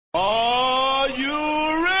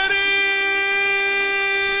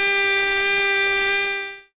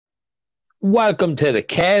Welcome to the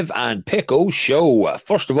Kev and Pico show.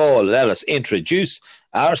 First of all, let us introduce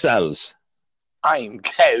ourselves. I'm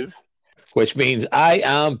Kev. Which means I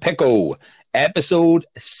am Pico. Episode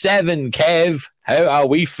 7, Kev. How are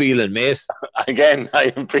we feeling, mate? Again,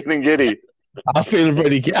 I am feeling giddy. I'm feeling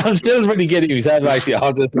I'm still pretty giddy myself, actually.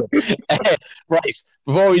 Right,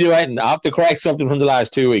 before we do anything, I have to correct something from the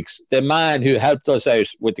last 2 weeks. The man who helped us out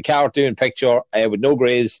with the cartoon picture with no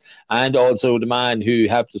grays, and also the man who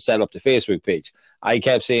helped us set up the Facebook page. I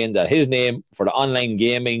kept saying that his name for the online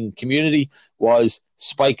gaming community was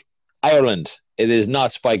Spike Ireland. It is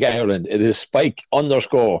not Spike Ireland. It is Spike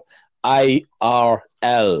 _IRL,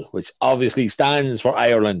 which obviously stands for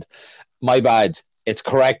Ireland. My bad. It's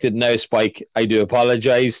corrected now, Spike. I do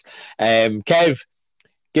apologise. Kev,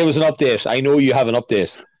 give us an update. I know you have an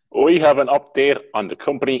update. We have an update on the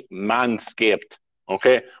company Manscaped.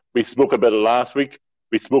 Okay, we spoke about it last week.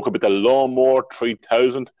 We spoke about the Lawnmower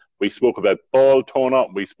 3000. We spoke about ball toner.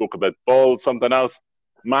 We spoke about ball something else.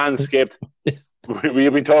 Manscaped.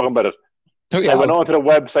 We've been talking about it. Okay, I went onto the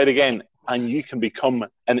website again, and you can become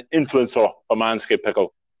an influencer for Manscaped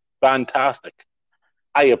Pickle. Fantastic.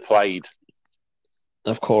 I applied.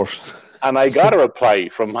 Of course. And I got a reply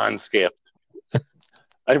from Manscaped.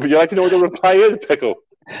 Would you like to know what the reply is, Pickle?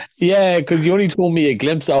 Yeah, because you only told me a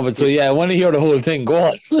glimpse of it. So, yeah, I want to hear the whole thing. Go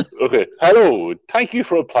on. Okay. Hello. Thank you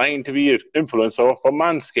for applying to be an influencer for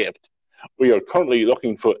Manscaped. We are currently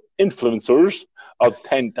looking for influencers of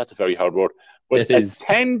 10, that's a very hard word, with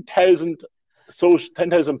 10,000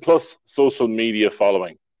 plus social media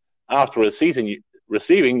following. After receiving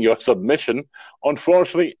your submission,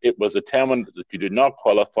 unfortunately, it was determined that you did not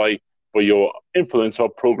qualify for your influencer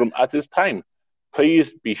program at this time.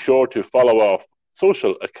 Please be sure to follow our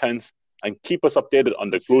social accounts and keep us updated on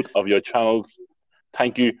the growth of your channels.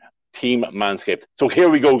 Thank you, Team Manscaped. So here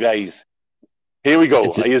we go, guys. Here we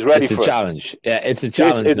go. Are you ready for it? It's a challenge. Yeah, it's a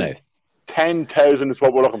challenge now. 10,000 is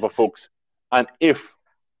what we're looking for, folks. And if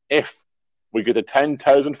we get to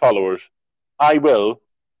 10,000 followers, I will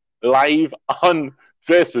live on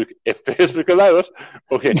Facebook, if Facebook allow it,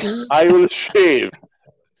 okay, I will shave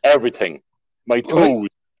everything. My toes,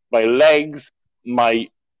 my legs, my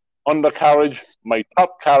undercarriage, my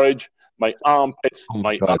top carriage, my armpits,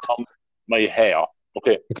 my arm, my hair.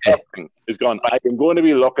 Okay, everything is gone. I am going to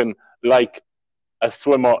be looking like a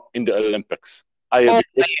swimmer in the Olympics. Ryan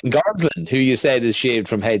Gosling, who you said is shaved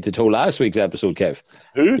from head to toe last week's episode, Kev.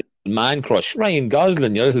 Who? Man crush. Ryan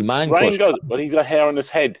Gosling, your little man crush. Ryan Gosling, but he's got hair on his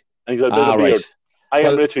head and he's got a bit of beard. Right. I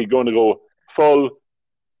am literally going to go full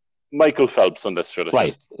Michael Phelps on this show.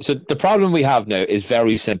 Right. So the problem we have now is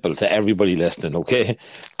very simple to everybody listening, okay?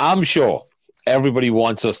 I'm sure everybody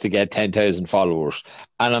wants us to get 10,000 followers,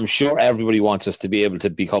 and I'm sure everybody wants us to be able to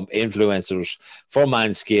become influencers for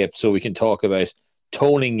Manscaped so we can talk about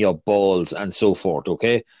toning your balls and so forth,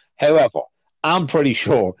 okay? However, I'm pretty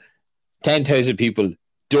sure 10,000 people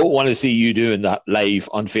don't want to see you doing that live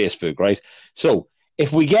on Facebook, right? So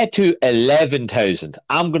if we get to 11,000,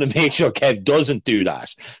 I'm going to make sure Kev doesn't do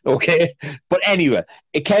that, okay? But anyway,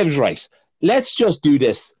 Kev's right. Let's just do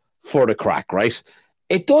this for the crack, right?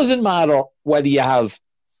 It doesn't matter whether you have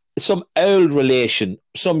some old relation,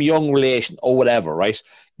 some young relation, or whatever, right?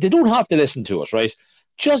 They don't have to listen to us, right?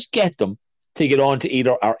 Just get them to get on to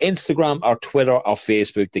either our Instagram, our Twitter, or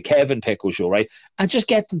Facebook, the Kev and Pico Show, right? And just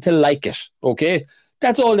get them to like it, okay?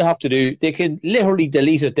 That's all they have to do. They can literally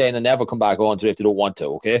delete it then and never come back on to it if they don't want to,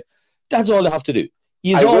 okay? That's all they have to do.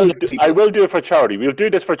 I will do it for charity. We'll do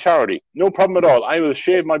this for charity. No problem at all. I will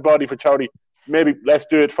shave my body for charity. Maybe let's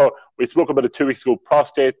do it for, we spoke about it 2 weeks ago,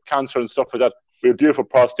 prostate cancer and stuff like that. We'll do it for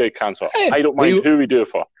prostate cancer. Hey, I don't mind who we do it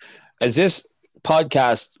for. As this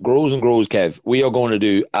podcast grows and grows, Kev, we are going to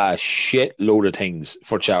do a shit load of things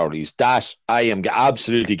for charities. That I am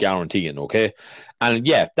absolutely guaranteeing, okay? And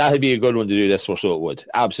yeah, that would be a good one to do this for, so it would.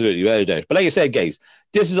 Absolutely, without a doubt. But like I said, guys,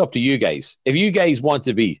 this is up to you guys. If you guys want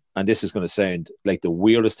to be, and this is going to sound like the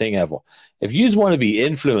weirdest thing ever, if you just want to be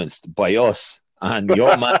influenced by us and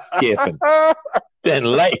your manscaping, then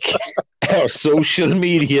like our social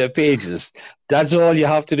media pages. That's all you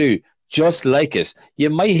have to do. Just like it. You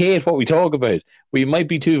might hate what we talk about. We might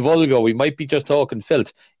be too vulgar. We might be just talking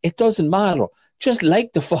filth. It doesn't matter. Just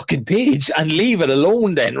like the fucking page and leave it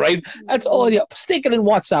alone then, right? That's all you... Stick it in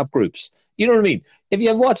WhatsApp groups. You know what I mean? If you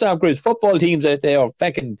have WhatsApp groups, football teams out there,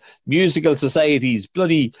 fucking musical societies,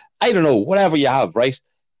 bloody... I don't know, whatever you have, right?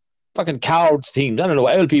 Fucking cards teams, I don't know,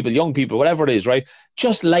 old people, young people, whatever it is, right?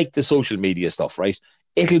 Just like the social media stuff, right?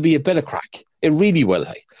 It'll be a bit of crack. It really will,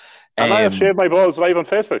 hey. And I have shaved my balls live on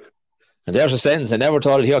Facebook. And there's a sentence I never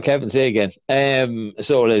thought I'd hear Kevin say again.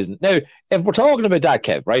 So it isn't. Now, if we're talking about that,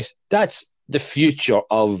 Kev, right, that's the future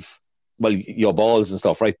of well, your balls and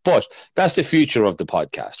stuff, right? But that's the future of the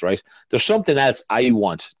podcast, right? There's something else I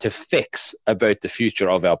want to fix about the future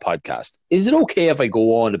of our podcast. Is it okay if I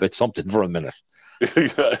go on about something for a minute?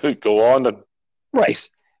 Go on then. Right.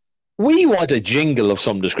 We want a jingle of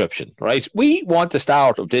some description, right? We want the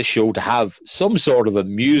start of this show to have some sort of a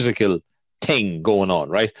musical thing going on,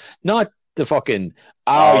 right? Not the fucking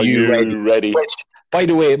 "Are you ready?" Which, by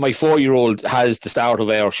the way, my 4-year-old has the start of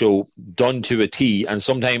our show done to a T, and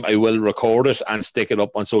sometime I will record it and stick it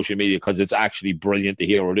up on social media because it's actually brilliant to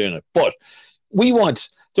hear her doing it. But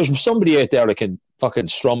there's somebody out there that can fucking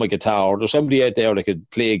strum a guitar, or there's somebody out there that can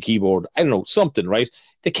play a keyboard. I don't know, something, right?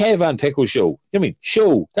 The Kev and Pickle show. I mean,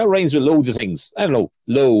 show, that rhymes with loads of things. I don't know,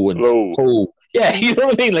 low and ho. Yeah, you know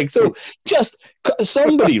what I mean? Like, so just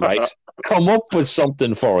somebody, right, come up with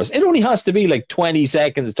something for us. It only has to be like 20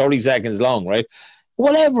 seconds, 30 seconds long, right?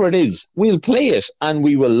 Whatever it is, we'll play it and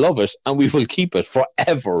we will love it and we will keep it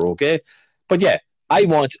forever, okay? But yeah, I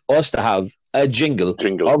want us to have a jingle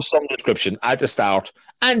of some description at the start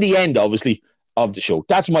and the end, obviously, of the show.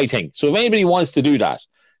 That's my thing. So if anybody wants to do that,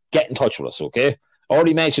 get in touch with us, okay? I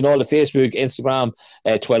already mentioned all the Facebook, Instagram,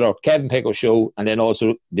 Twitter, Kevin Pickle Show, and then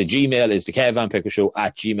also the Gmail is the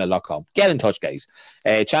kevinpickleshow@gmail.com. Get in touch, guys.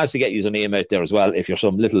 Chance to get your name out there as well if you're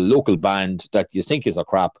some little local band that you think is a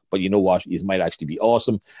crap, but you know what? You might actually be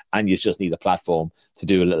awesome, and you just need a platform to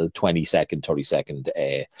do a little 20-second, 30-second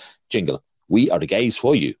jingle. We are the guys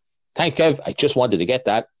for you. Thanks, Kev. I just wanted to get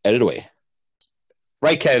that out of the way.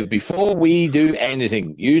 Right, Kev, before we do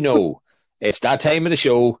anything, it's that time of the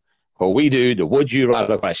show where we do the Would You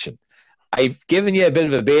Rather question. I've given you a bit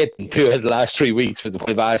of a bait to it the last 3 weeks with what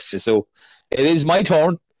I've asked you, so it is my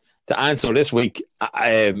turn to answer this week.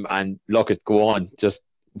 And look, go on, just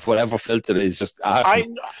whatever filter it is, just ask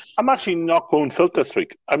me. I'm actually not going filter this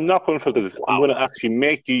week. I'm not going filter this. Wow. I'm going to actually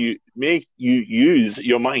make you use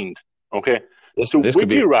your mind. Okay. Would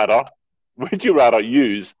you rather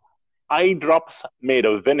use eye drops made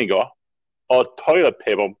of vinegar or toilet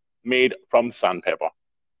paper made from sandpaper?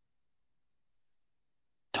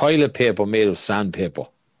 Toilet paper made of sandpaper.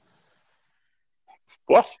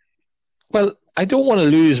 What? Well, I don't want to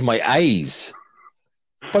lose my eyes,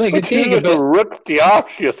 but I could take a bit. Rip the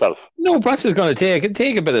arse yourself. No, perhaps it's going to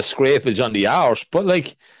take a bit of scrapage on the arse, but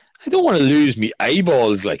like, I don't want to lose my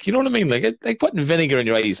eyeballs. Like, you know what I mean? Like putting vinegar in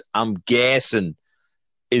your eyes, I'm guessing,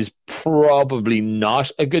 is probably not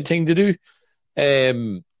a good thing to do.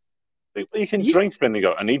 You can drink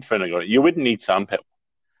vinegar and eat vinegar. You wouldn't need sandpaper.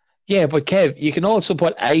 Yeah, but Kev, you can also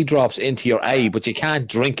put eye drops into your eye, but you can't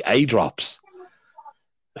drink eye drops.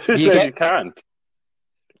 Who says you can't?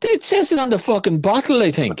 It says it on the fucking bottle,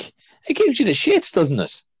 I think. It gives you the shits, doesn't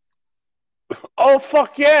it? Oh,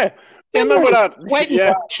 fuck yeah. Remember that? Wedding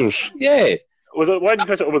crashers. Yeah. Was it Wedding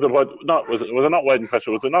Crasher or was it not? Was it not Wedding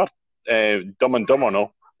Crasher? Was it not Dumb and Dumber,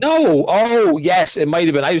 no? No. Oh, yes, it might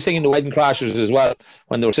have been. I was thinking the Wedding Crashers as well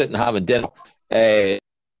when they were sitting having dinner.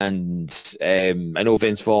 And I know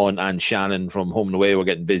Vince Vaughn and Shannon from Home and Away were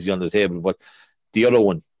getting busy on the table, but the other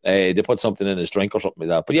one, they put something in his drink or something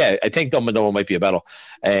like that. But yeah, I think Dumb and Dumber might be a better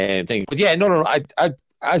thing. But yeah, no. I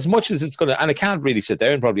as much as it's going to, and I can't really sit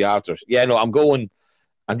down probably after. Yeah, no, I'm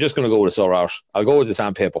just going to go with a sore arse. I'll go with the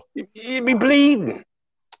sandpaper. You'd be bleeding.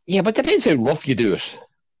 Yeah, but it depends how rough you do it.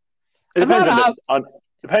 It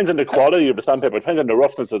depends on the quality of the sandpaper. It depends on the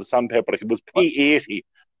roughness of the sandpaper. Like it was P80.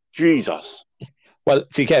 Jesus. Well,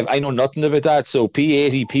 see, Kev, I know nothing about that. So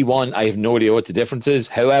P80, P1, I have no idea what the difference is.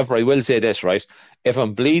 However, I will say this, right? If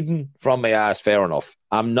I'm bleeding from my ass, fair enough.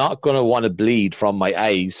 I'm not going to want to bleed from my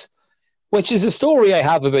eyes, which is a story I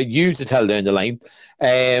have about you to tell down the line,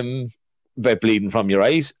 about bleeding from your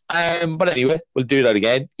eyes. But anyway, we'll do that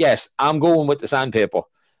again. Yes, I'm going with the sandpaper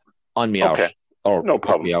on my arse. Or no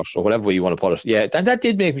problem. Me arse, or whatever way you want to put it. Yeah, and that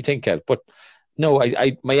did make me think, Kev. But no,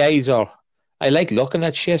 my eyes are... I like looking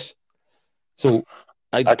at shit. So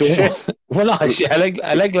I don't. Well, no,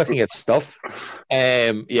 I like looking at stuff.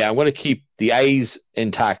 Yeah, I'm going to keep the eyes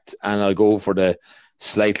intact, and I'll go for the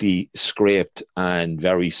slightly scraped and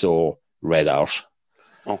very sore red arse.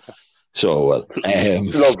 Okay. So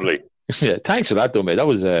lovely. Yeah, thanks for that, though, mate. That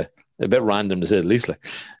was a bit random to say the least.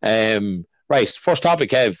 Right, first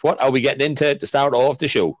topic, Kev. What are we getting into to start off the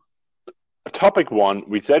show? Topic one.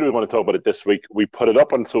 We said we were going to talk about it this week. We put it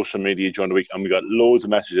up on social media during the week, and we got loads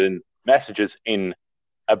of messages in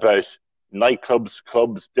about nightclubs,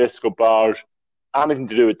 clubs, disco bars, anything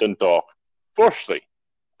to do with Dundalk. Firstly,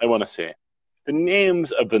 I want to say the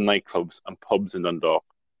names of the nightclubs and pubs in Dundalk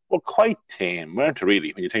were quite tame, weren't they,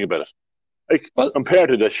 really, when you think about it? Compared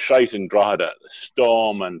to the shite in Drogheda, the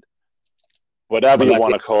Storm, and whatever you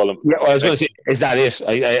want to call them. Yeah, well, I was going to say, is that it?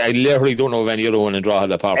 I literally don't know of any other one in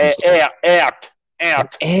Drogheda apart from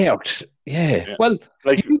Airt. Yeah. Well,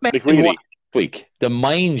 like you mentioned really. last week, the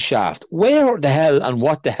mine shaft. Where the hell and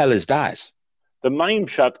what the hell is that? The mine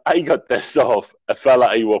shaft, I got this off a fella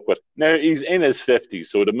I work with. Now he's in his 50s,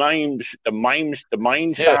 so the mine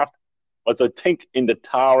shaft was, I think, in the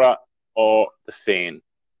Tara or the Fane.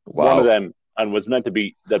 Wow. One of them, and was meant to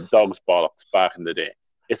be the dog's bollocks back in the day.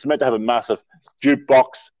 It's meant to have a massive jukebox,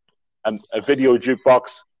 a video jukebox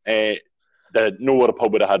that no other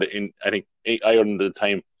pub would have had it in, I think, Ireland at the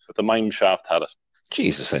time, but the mine shaft had it.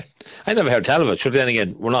 Jesus, I never heard tell of it. Sure, then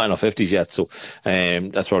again, we're not in our 50s yet, so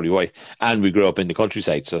that's probably why. And we grew up in the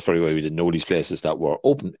countryside, so that's probably why we didn't know these places that were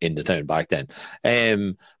open in the town back then.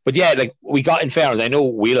 But yeah, like we got, in fairness, I know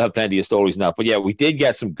we'll have plenty of stories now, but yeah, we did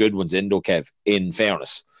get some good ones in though, Kev, in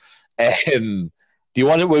fairness. Do you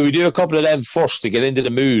want to, will we do a couple of them first to get into the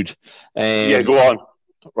mood? Yeah, go on.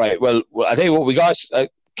 Right, well, I'll tell you what, we got a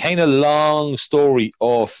kind of long story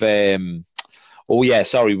of... oh, yeah,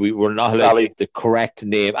 sorry, we were not allowed to give the correct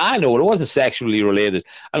name. I know, it wasn't sexually related.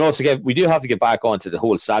 And also, we do have to get back onto the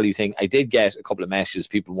whole Sally thing. I did get a couple of messages,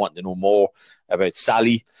 people wanting to know more about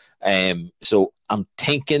Sally. So I'm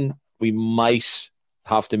thinking we might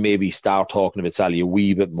have to maybe start talking about Sally a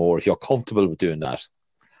wee bit more, if you're comfortable with doing that.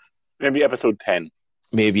 Maybe episode 10.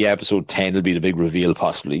 Maybe episode 10 will be the big reveal,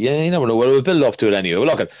 possibly. Yeah, you never know. Well, we'll build up to it anyway.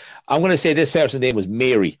 Well, look, I'm going to say this person's name was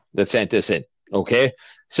Mary that sent this in, okay?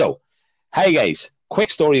 So... Hi guys, quick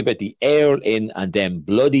story about the Earl Inn and them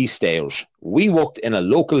bloody stairs. We worked in a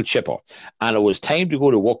local chipper and it was time to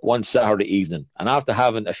go to work one Saturday evening, and after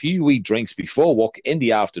having a few wee drinks before work in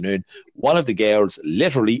the afternoon, one of the girls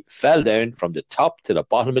literally fell down from the top to the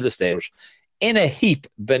bottom of the stairs in a heap.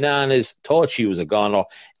 Bananas, thought she was a goner.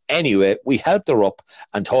 Anyway, we helped her up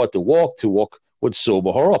and thought the walk to work would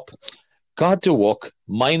sober her up. Got to work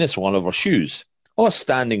minus one of her shoes. Us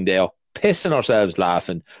standing there pissing ourselves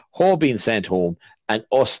laughing, her being sent home, and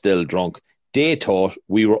us still drunk. They thought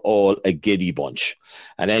we were all a giddy bunch.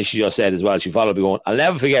 And then she just said as well, she followed me going, I'll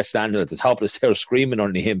never forget standing at the top of the stairs screaming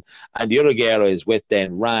under him, and the other girl I was with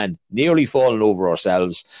then ran, nearly falling over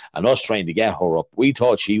ourselves, and us trying to get her up. We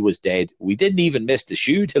thought she was dead. We didn't even miss the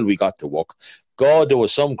shoe till we got to work. God, there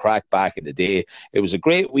was some crack back in the day. It was a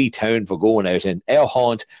great wee town for going out in. Our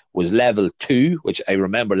haunt was level 2, which I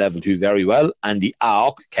remember level 2 very well, and the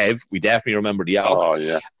Ark, Kev, we definitely remember the Ark. Oh,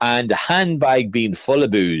 yeah. And the handbag being full of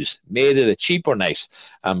booze made it a cheaper night.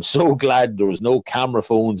 I'm so glad there was no camera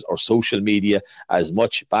phones or social media as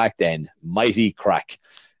much back then. Mighty crack.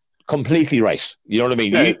 Completely right. You know what I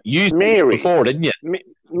mean? Now, you used it before, didn't you?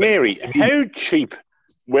 Mary, how cheap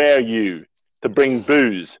were you to bring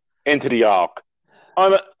booze into the Ark?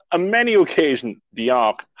 On many occasions, the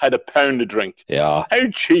Ark had £1 a drink. Yeah. How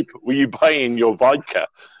cheap were you buying your vodka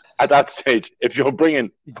at that stage if you're bringing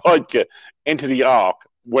vodka into the Ark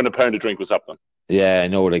when £1 a drink was happening? Yeah, I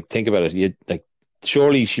know. Like, think about it. You, like,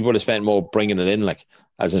 surely she would have spent more bringing it in, like,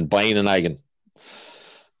 as in buying an egg.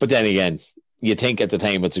 But then again, you think at the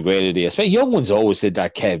time it's a great idea. Especially young ones always did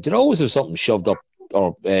that, Kev. They'd always have something shoved up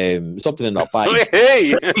or something in their bag.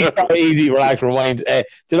 Hey! Easy, relax, rewind.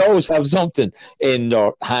 They'd always have something in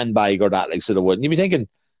their handbag or that, like, so they wouldn't. You'd be thinking,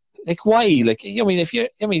 like, why? Like,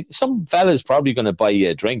 I mean, some fella's probably going to buy you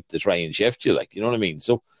a drink to try and shift you, like, you know what I mean?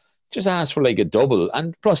 So just ask for like a double.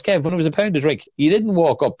 And plus, Kev, when it was £1 a drink, you didn't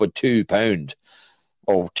walk up with £2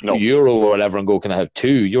 or €2 or whatever and go, can I have 2?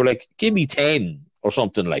 You're like, give me 10 or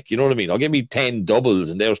something, like, you know what I mean? Or give me 10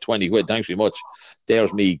 doubles and there's 20 quid. Thanks very much.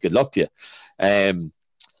 There's me. Good luck to you.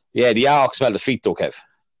 Yeah, the Ark smelled of feet though, Kev.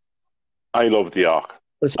 I love the Ark.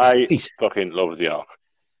 I fucking love the Ark.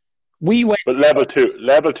 We went, but level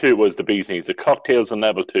two was the bee's knees. The cocktails on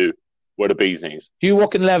level 2 were the bee's knees. Do you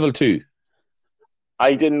work in level 2?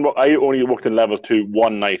 I didn't. I only worked in level 2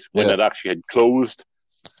 one night when it actually had closed.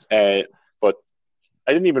 But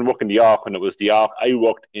I didn't even work in the Ark when it was the Ark. I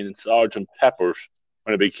worked in Sergeant Pepper's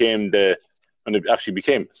when it actually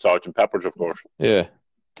became Sergeant Pepper's, of course. Yeah.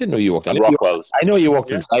 Didn't know you worked in Rockwell's. I know you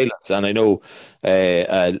worked in Silence, and I know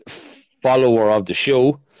a follower of the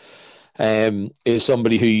show is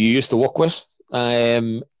somebody who you used to work with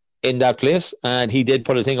in that place, and he did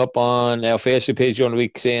put a thing up on our Facebook page during the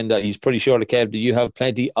week saying that he's pretty sure, Kev, that you have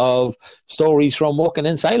plenty of stories from working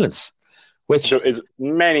in Silence. Which there is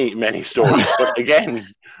many, many stories, but again,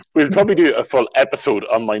 we'll probably do a full episode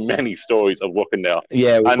on my many stories of working there.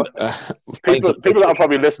 Yeah, and people that are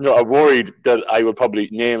probably listening are worried that I would probably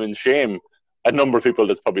name and shame a number of people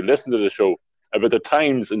that's probably listened to the show about the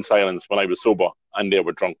times in Silence when I was sober and they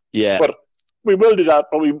were drunk. Yeah, but We will do that,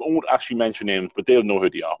 but we won't actually mention names, but they'll know who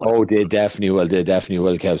the Ark is. Oh, they definitely will. They definitely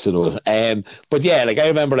will, Kev. So, but yeah, like I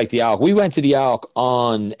remember, like the Ark. We went to the Ark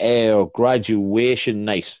on our graduation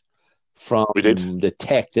night from We did. the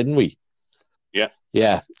Tech, didn't we? Yeah.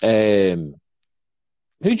 Yeah.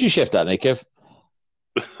 Who'd you shift that night, Kev?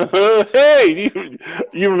 Hey,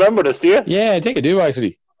 you remember this, do you? Yeah, I think I do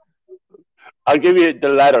actually. I'll give you the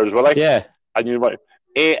letters, will I? Yeah. And you might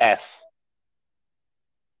AS.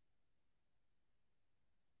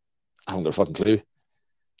 I haven't got a fucking clue.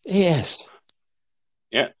 Yes.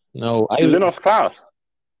 Yeah. No, She was in our class.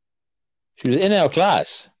 She was in our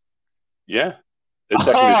class. Yeah. In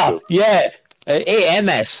secondary school. Yeah.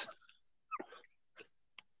 AMS.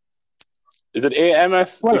 Is it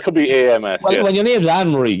AMS? Well, it could be AMS. Well, yeah. when your name's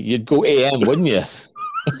Anne-Marie, you'd go AM, wouldn't you?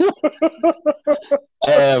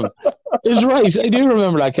 It's right. I do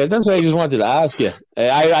remember that, kid. That's why I just wanted to ask you.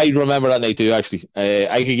 I remember that night too, actually.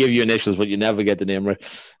 I could give you initials, but you never get the name right.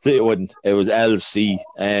 So it wouldn't. It was LC.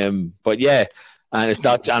 But yeah, and it's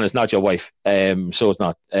not your wife. So it's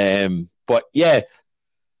not. But yeah,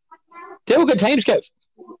 they were good times, Kev.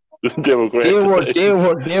 They were great.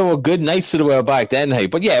 They were good nights to the world back then, hey.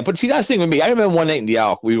 But yeah, but see, that's the thing with me. I remember one night in the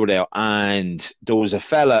Ark, we were there, and there was a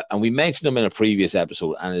fella, and we mentioned him in a previous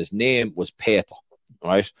episode, and his name was Peter,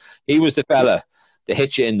 right? He was the fella that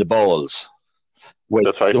hit you in the balls with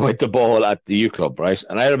the ball at the U Club, right?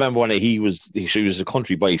 And I remember when he was a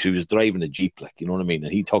country boy, so he was driving a Jeep, like, you know what I mean?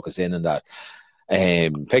 And he took us in and that,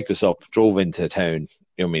 picked us up, drove into town.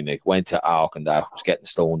 You know what I mean? Like, went to Ark and that, was getting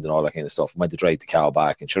stoned and all that kind of stuff. Went to drive the car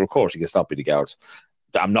back, and sure, of course, he gets stopped by the guards.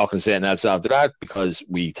 I'm not going to say anything else after that because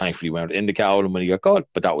we thankfully weren't in the car with him when he got caught,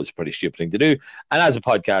 but that was a pretty stupid thing to do. And as a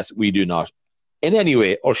podcast, we do not, in any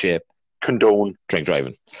way or shape, condone drink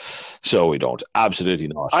driving. So we don't. Absolutely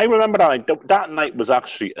not. I remember that night was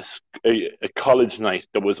actually a college night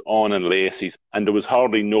that was on in Lacey's, and there was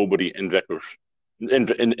hardly nobody in Vickers, in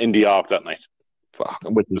the Ark that night. Fuck.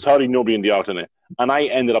 There was hardly nobody in the Ark that night. And I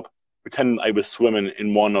ended up pretending I was swimming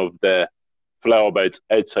in one of the flower beds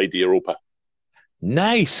outside the Europa.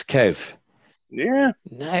 Nice, Kev. Yeah.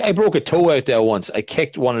 I broke a toe out there once. I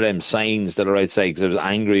kicked one of them signs that are outside because I was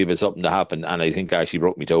angry about something that happened, and I think I actually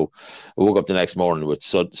broke my toe. I woke up the next morning with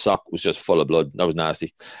sock was just full of blood. That was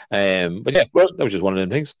nasty. But yeah, well, that was just one of them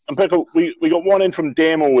things. And Pickle, we got one in from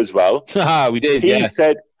Damo as well. We did, he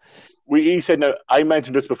said, now, I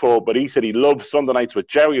mentioned this before, but he said he loved Sunday nights with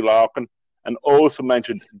Jerry Larkin, and also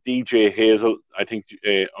mentioned DJ Hazel. I think,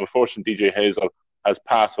 unfortunately, DJ Hazel has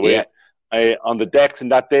passed away on the decks in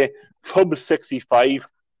that day. Club 65,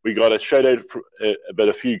 we got a shout out for, about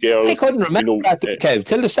a few girls. I couldn't remember that, Kev,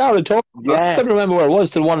 till the start of the talk. Yeah. I couldn't remember where it was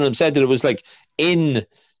till one of them said that it was like in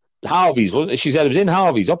Harvey's. She said it was in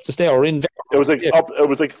Harvey's, up the stair or in. It was like It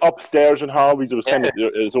was like upstairs in Harvey's. It was kind of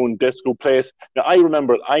his own disco place. Now I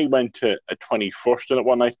remember I went to a 21st in it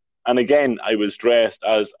one night, and again I was dressed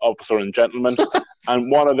as officer and gentleman, and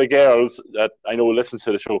one of the girls that I know listens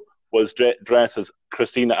to the show was dressed as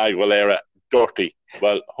Christina Aguilera. Dirty.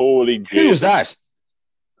 Well, holy Jesus. Who was that?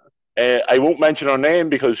 I won't mention her name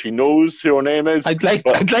because she knows who her name is. I'd like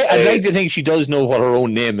to think she does know what her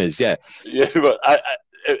own name is. Yeah. Yeah, but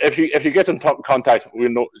if you get in contact, we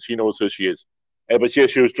know she knows who she is. But yeah,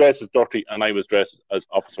 she was dressed as Dirty, and I was dressed as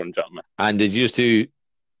officer and gentleman. And did you used to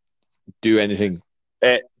do anything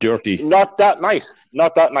dirty? Not that night.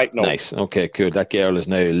 Not that night. No. Nice. Okay, good. That girl is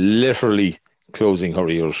now literally closing her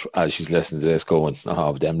ears as she's listening to this, going,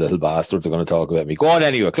 "Oh, them little bastards are going to talk about me." Go on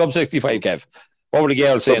anyway. Club 65, Kev. What were the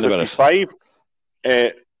girls saying about it? 65.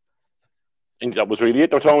 I think that was really it.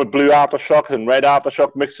 They were talking about blue aftershock and red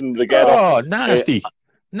aftershock, mixing them together. Oh, nasty.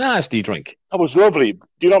 Nasty drink. That was lovely. Do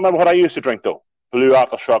you not remember what I used to drink, though? Blue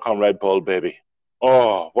aftershock on Red Bull, baby.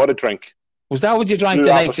 Oh, what a drink. Was that what you drank the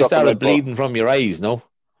night you started bleeding from your eyes, no?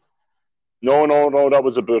 No, that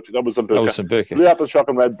was a book. That was Sambuca. Blue aftershock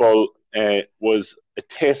and Red Bull it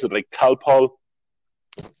tasted like Calpol.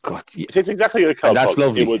 God, it tastes exactly like Calpol. And that's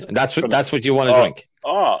lovely. That's what you want to drink.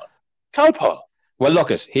 Calpol. Well,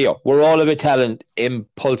 look at here. We're all about telling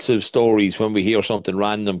impulsive stories when we hear something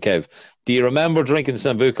random, Kev. Do you remember drinking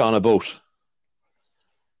Sambuca on a boat?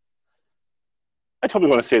 I thought we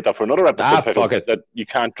were going to say that for another episode. Fuck it. That you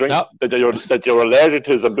can't drink. No. That you're allergic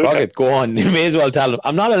to Sambuca. Fuck it. Go on. You may as well tell them.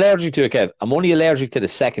 I'm not allergic to it, Kev. I'm only allergic to the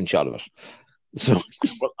second shot of it. So,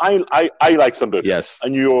 well, I like Sambuca. Yes.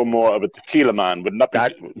 And you're more of a tequila man. Would not be,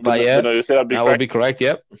 you say that would be correct,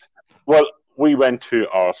 yep. Well, we went to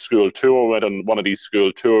our school tour. We went on one of these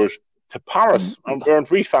school tours to Paris, and we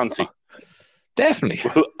weren't really fancy. Definitely.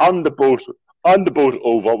 Well, on the boat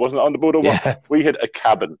over, wasn't it? On the boat over, we had a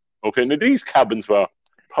cabin. Okay, now these cabins were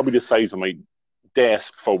probably the size of my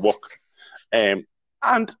desk for work, And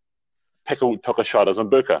Pickle took a shot of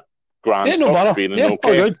Zambuca. Grand Yeah, no stuff, bother. feeling Yeah,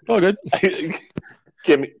 okay. all good.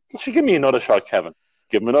 Give me another shot, Kevin.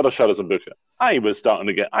 Give him another shot of Zambuca. I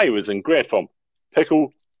was in great form.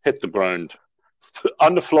 Pickle hit the ground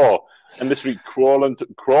on the floor and literally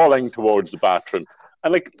crawling towards the bathroom.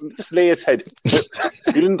 And like just lay his head. He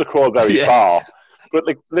didn't crawl very far, but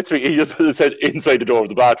like literally he just put his head inside the door of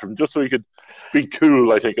the bathroom just so he could be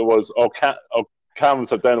cool. I think it was, or calm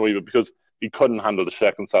himself down a wee bit because he couldn't handle the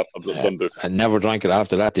second set of the Zambuca. I never drank it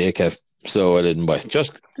after that day, Kev. So I didn't buy.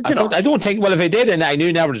 I don't think. Well, if I did, and I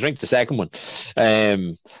knew never to drink the second one.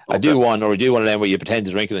 I do one of them where you pretend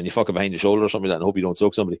to drink it and you fuck it behind your shoulder or something like that and hope you don't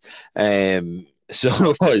soak somebody. So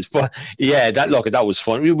it was, but yeah, that was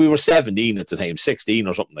fun. We were 17 at the time, 16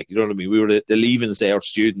 or something, like, you know what I mean. We were the leaving cert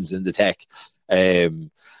students in the tech,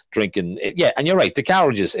 drinking. Yeah, and you're right. The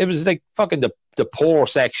carriages. It was like fucking the poor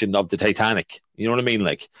section of the Titanic. You know what I mean?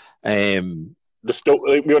 Like,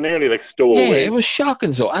 we were nearly like stowaways. Yeah, it was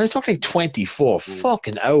shocking. So, and it took like 24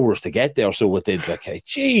 fucking hours to get there. So within like, hey,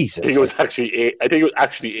 Jesus, I think it was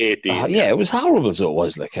actually 18. Yeah, it was horrible. So it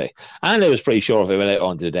was like, hey, and I was pretty sure if I went out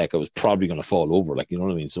onto the deck, I was probably going to fall over. Like, you know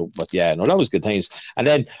what I mean? So, but yeah, no, that was good things. And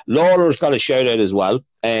then Lawler's got a shout out as well,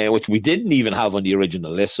 which we didn't even have on the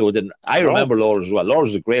original list. So I remember Lawler's as well. Lawler's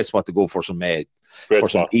is a great spot to go for some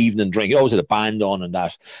some evening drink. It always had a band on and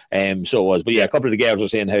that. So it was. But yeah, a couple of the girls were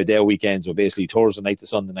saying how their weekends were basically Thursday night to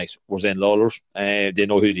Sunday night was in Lawler's. They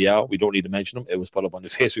know who they are. We don't need to mention them. It was put up on the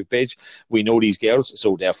Facebook page. We know these girls,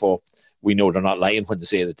 so therefore we know they're not lying when they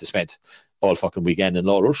say that they spent all fucking weekend in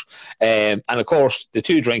Lawler's. And of course, the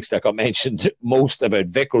two drinks that got mentioned most about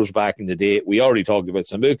Vickers back in the day, we already talked about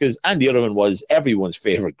Sambucas, and the other one was everyone's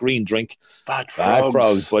favourite green drink. Bad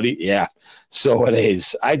Frogs, buddy. Yeah. So it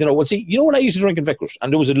is. I don't know. Well, see, you know what I used to drink in Vickers?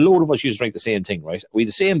 And there was a load of us used to drink the same thing, right? We had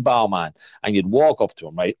the same barman, and you'd walk up to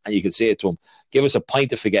him, right? And you could say to him, give us a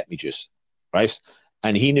pint of forget-me-juice, right?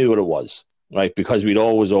 And he knew what it was, right? Because we'd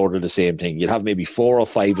always order the same thing. You'd have maybe 4 or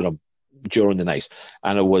 5 of them during the night.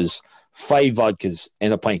 And it was 5 vodkas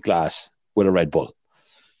in a pint glass with a Red Bull.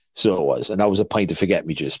 So it was. And that was a pint of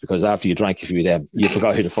forget-me-juice, because after you drank a few of them, you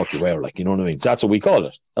forgot who the fuck you were, like, you know what I mean? So that's what we call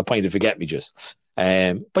it, a pint of forget-me-juice.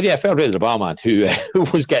 But yeah, fair play to the barman who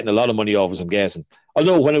was getting a lot of money off us, I'm guessing.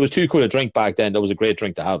 Although when it was £2 a drink back then, that was a great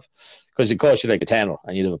drink to have, because it cost you like a tenner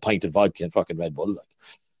and you'd have a pint of vodka and fucking Red Bull. Like.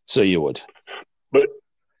 So you would. But,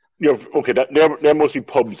 okay, they're mostly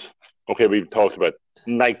pubs. Okay, we've talked about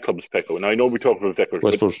nightclubs, Pickle. Now, I know we talked about Vickers.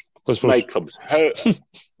 Whispers. Nightclubs. How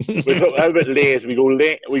about Lacey's? We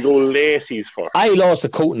go Lacey's first. I lost a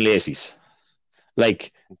coat in Lacey's.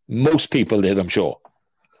 Like most people did, I'm sure.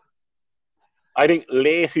 I think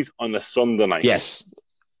Lacey's on the Sunday night. Yes.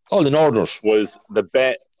 All the Northers. Was the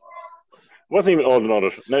bet. Wasn't even all the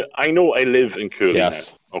Northers. Now, I know I live in Cooley now.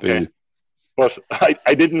 Okay. But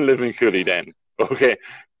I didn't live in Cooley then. Okay.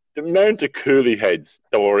 The amount of Cooley heads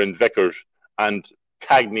that were in Vickers and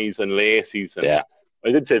Cagney's and Lacey's. And,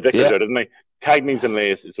 I did say Vickers there, didn't I? Cagney's and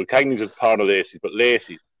Lacey's. So Cagney's was part of Lacey's, but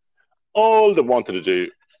Lacey's, all they wanted to do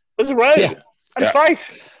was ride and fight.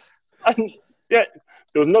 And there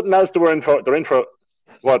was nothing else they were in for. They're in for,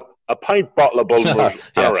 what, a pint bottle of Bulmers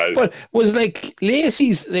and a round. But was like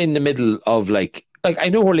Lacey's in the middle of like I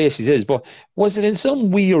know where Lacey's is, but was it in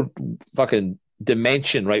some weird fucking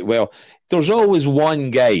dimension, right? Well, there's always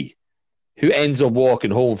one guy who ends up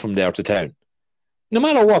walking home from there to town. No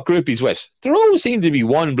matter what group he's with, there always seemed to be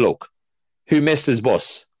one bloke who missed his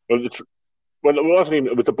bus. Well, it wasn't even.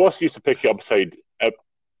 It was the bus used to pick you outside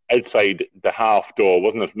the half door,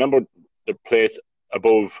 wasn't it? Remember the place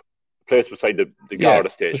above, the place beside the Garda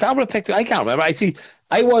station? Was that what it picked? I can't remember.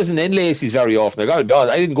 I wasn't in Lacey's very often. I got to be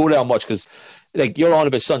honest, I didn't go there much because, like, you're on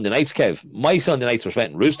about Sunday nights, Kev. My Sunday nights were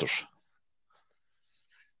spent in Roosters.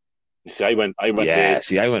 You see, I went. I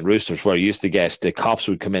went Roosters, where you used to get the cops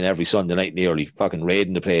would come in every Sunday night, nearly fucking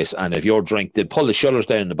raiding the place. And if your drink, they'd pull the shutters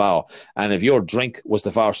down the bar, and if your drink was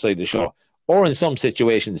the far side of the shutter, or in some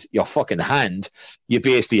situations your fucking hand, you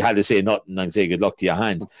basically had to say nothing and say good luck to your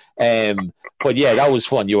hand. But yeah, that was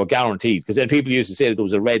fun. You were guaranteed, because then people used to say that there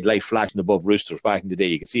was a red light flashing above Roosters back in the day.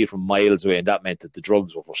 You could see it from miles away, and that meant that the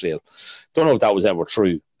drugs were for sale. Don't know if that was ever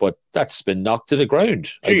true, but that's been knocked to the ground,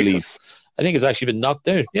 I believe. I think it's actually been knocked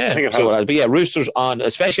down. Yeah. But yeah, Roosters on,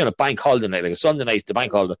 especially on a bank holiday night, like a Sunday night, the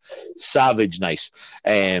bank holiday, savage night.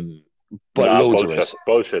 But loads of risk.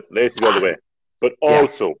 Bullshit. Lacey's all the way. But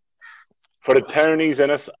also, for the townies in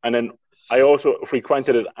us, and then I also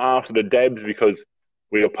frequented it after the Debs, because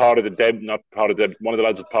we were part of the Debs, not part of the Debs, one of the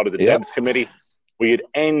lads was part of the Debs committee. We had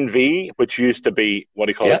NV, which used to be, what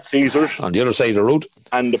do you call it, Caesars. On the other side of the road.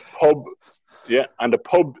 And the pub,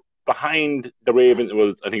 behind the Ravens.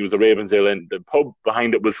 I think it was the Ravens Inn, and the pub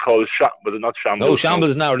behind it was called was it not Shambles? No,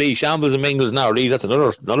 Shambles now Lee. Shambles and Mingles now Lee. That's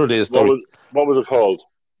another day's story. What was it called?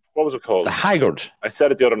 What was it called? The Haggard. I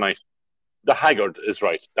said it the other night. The Haggard is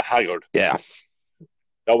right. The Haggard. Yeah.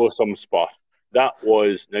 That was some spot. That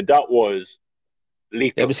was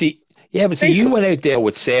lethal. Yeah, but see, you went out there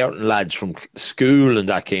with certain lads from school and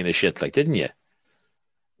that kind of shit, like, didn't you?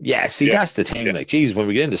 Yeah, see, that's the thing. Yeah. Like, geez, when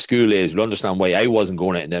we get into school age, we'll understand why I wasn't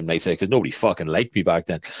going out in them nights, because nobody fucking liked me back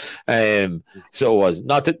then. So it was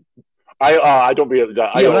not that. I don't believe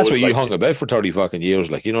that. Yeah, that's where you hung about for 30 fucking years,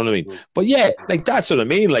 like, you know what I mean? But yeah, like, that's what I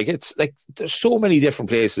mean. Like, it's like there's so many different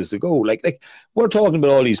places to go. Like we're talking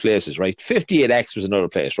about all these places, right? 58X was another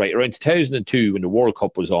place, right? Around 2002, when the World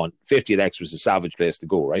Cup was on, 58X was a savage place to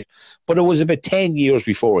go, right? But it was about 10 years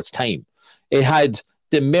before its time. It had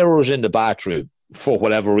the mirrors in the bathroom, for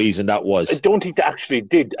whatever reason that was. I don't think they actually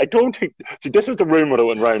did. I don't think. So this was the rumor that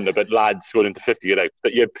went round about lads going into 58X,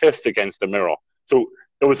 that you pissed against the mirror. So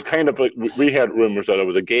it was kind of like, we heard rumours that it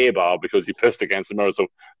was a gay bar because you pissed against the mirror. So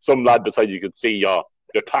some lad beside you could see your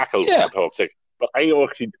tackles. Yeah. But I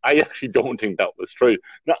actually don't think that was true.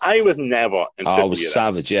 Now, I was never in 58X. It was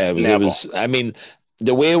savage, yeah. It was, I mean,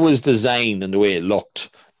 the way it was designed and the way it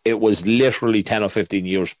looked, it was literally 10 or 15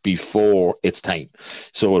 years before its time.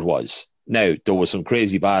 So it was. Now, there was some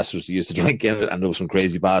crazy bastards who used to drink in it, and there was some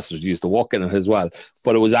crazy bastards who used to walk in it as well.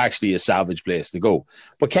 But it was actually a savage place to go.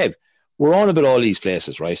 But Kev, we're on about all these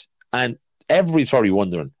places, right? And everybody's probably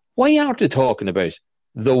wondering, why aren't they talking about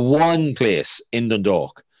the one place in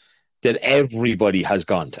Dundalk that everybody has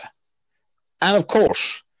gone to? And of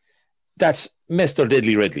course, that's Mr.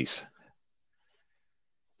 Diddley Ridley's.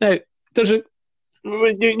 Now, there's a...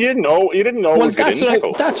 You didn't know. Well, that's what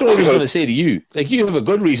I was going to say to you. Like, you have a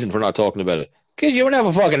good reason for not talking about it, because you were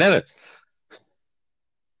never fucking in it.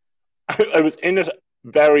 I was in it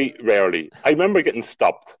very rarely. I remember getting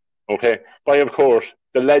stopped, okay, by, of course,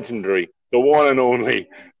 the legendary, the one and only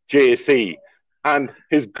JC, and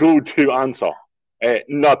his go-to answer,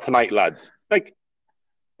 not tonight, lads. Like,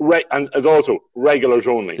 and as also regulars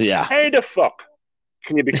only. Yeah. How the fuck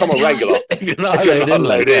can you become a regular if you're not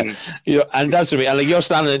allowed in? You know, and that's what I mean. And like, you're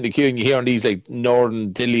standing in the queue and you hear these like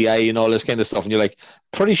Northern Dilly Eye and all this kind of stuff, and you're like,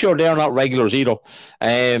 pretty sure they're not regulars either.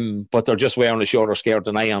 But they're just wearing a shorter skirt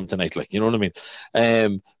than I am tonight, like, you know what I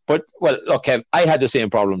mean? But well, look, Kev, I had the same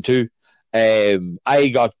problem too.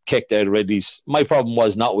 I got kicked out of Ridley's. My problem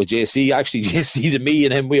was not with JC. Actually, JC to me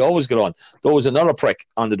and him, we always got on. There was another prick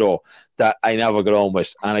on the door that I never got on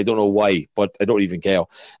with, and I don't know why, but I don't even care.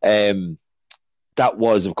 That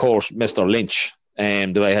was, of course, Mr. Lynch,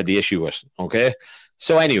 that I had the issue with. Okay,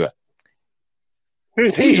 so anyway,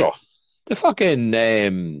 who's Peter? The fucking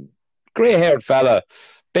grey-haired fella,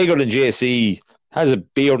 bigger than JC, has a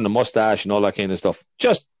beard and a mustache and all that kind of stuff.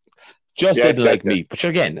 Just didn't like me. But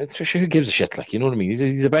sure, again, who gives a shit? Like, you know what I mean?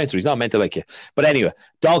 He's a bouncer. He's not meant to like you. But anyway,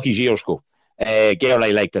 donkey's years ago, girl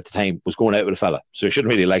I liked at the time was going out with a fella, so I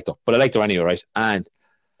shouldn't really liked her, but I liked her anyway, right? And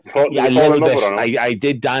yeah, a little bit. I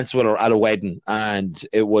did dance with her at a wedding, and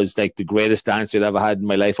it was like the greatest dance I'd ever had in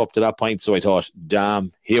my life up to that point. So I thought,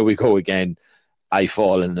 damn, here we go again. I've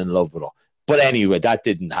fallen in love with her. But anyway, that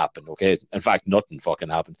didn't happen, okay? In fact, nothing fucking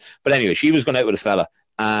happened. But anyway, she was going out with a fella,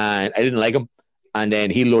 and I didn't like him. And then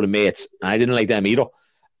he had a load of mates, and I didn't like them either.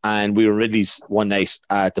 And we were in Ridley's one night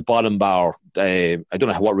at the bottom bar. I don't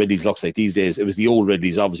know what Ridley's looks like these days. It was the old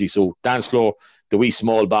Ridley's, obviously. So dance floor, the wee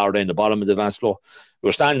small bar down the bottom of the dance floor. We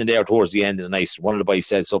were standing there towards the end of the night. One of the boys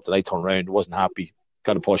said something. I turned around, wasn't happy,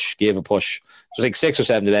 got a push, gave a push. So it was like 6 or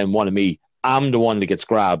 7 of them, one of me. I'm the one that gets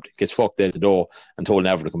grabbed, gets fucked out the door, and told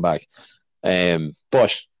never to come back.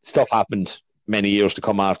 But stuff happened many years to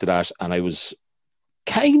come after that, and I was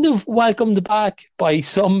kind of welcomed back by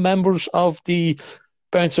some members of the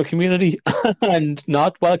bouncer community and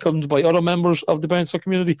not welcomed by other members of the bouncer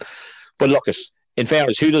community. But look, in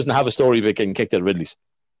fairness, who doesn't have a story about getting kicked out of Ridley's?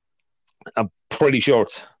 I'm pretty sure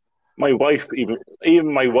it's my wife.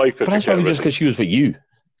 Even my wife. But that's probably just because she was with you.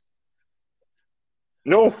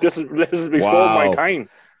 No, this is before my time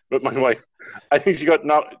with my wife. I think she got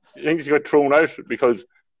thrown out because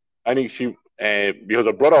I think because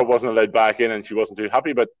her brother wasn't allowed back in, and she wasn't too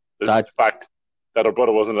happy about the fact that her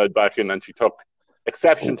brother wasn't allowed back in, and she took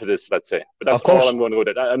exception to this, let's say. But that's all I'm going to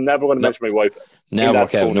go with. I'm never going to mention my wife. Never,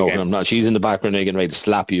 Kev. No, I'm not. She's in the background getting ready to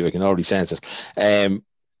slap you. I can already sense it.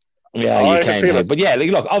 Yeah, you can. But yeah,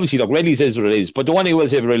 look, obviously, Ridley's is what it is. But the one I will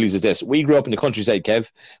say for Ridley's is this. We grew up in the countryside, Kev,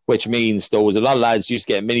 which means there was a lot of lads used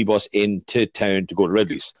to get a minibus into town to go to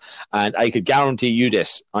Ridley's. And I could guarantee you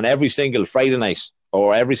this, on every single Friday night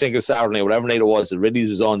or every single Saturday night, whatever night it was that Ridley's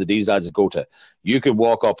was on that these lads would go to, you could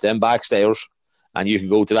walk up them back stairs and you could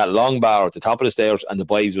go to that long bar at the top of the stairs, and the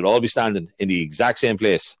boys would all be standing in the exact same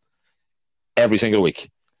place every single week.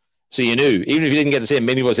 So you knew, even if you didn't get the same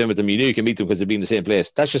minibus in with them, you knew you could meet them because they'd be in the same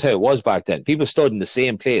place. That's just how it was back then. People stood in the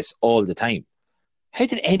same place all the time. How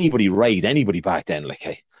did anybody ride anybody back then? Like,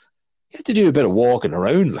 hey, you have to do a bit of walking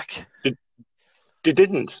around, like. They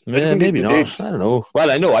didn't. Maybe not. I don't know.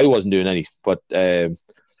 Well, I know I wasn't doing any, but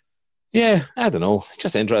yeah, I don't know.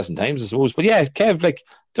 Just interesting times, I suppose. But yeah, Kev, like,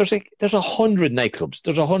 there's 100 nightclubs,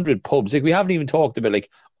 there's 100 pubs. Like, we haven't even talked about like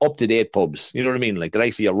up to date pubs. You know what I mean? Like, there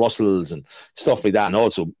actually are Russells and stuff like that. And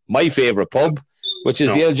also my favorite pub, which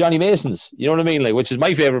is the old Johnny Mason's. You know what I mean? Like, which is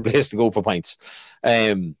my favorite place to go for pints.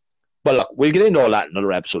 But look, we'll get into all that in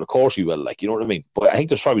another episode. Of course we will. Like, you know what I mean? But I think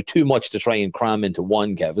there's probably too much to try and cram into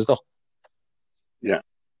one, Kev, is there? Yeah,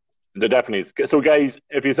 there definitely is. So, guys,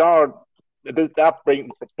 if you saw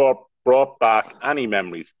that brought back any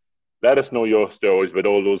memories, let us know your stories with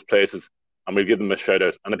all those places, and we'll give them a shout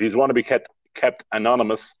out. And if you want to be kept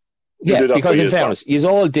anonymous, yeah, because in fairness, you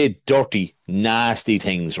all did dirty, nasty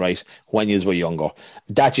things, right, when you were younger.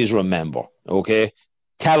 That you remember, okay?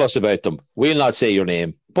 Tell us about them. We'll not say your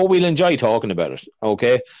name, but we'll enjoy talking about it,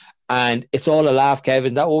 okay? And it's all a laugh,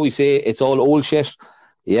 Kevin. That's what we say. It's all old shit.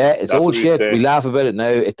 Yeah, it's old shit. We laugh about it now.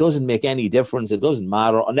 It doesn't make any difference. It doesn't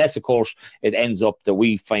matter. Unless, of course, it ends up that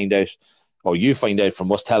we find out, or you find out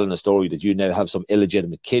from us telling a story that you now have some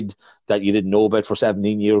illegitimate kid that you didn't know about for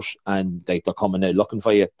 17 years and they're coming out looking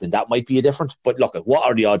for you, then that might be a difference. But look, what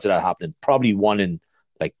are the odds of that happening? Probably 1 in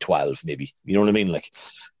like 12, maybe. You know what I mean? Like,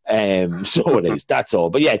 so it is. That's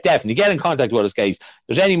all. But yeah, definitely get in contact with us, guys. If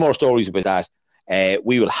there's any more stories about that,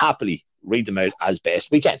 we will happily read them out as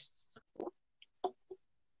best we can.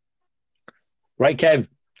 Right, Kev,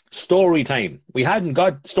 story time. We hadn't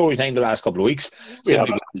got story time the last couple of weeks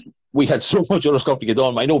simply because we had so much other stuff to get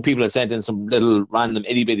done. I know people had sent in some little random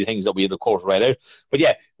itty-bitty things that we had, of course, read out. But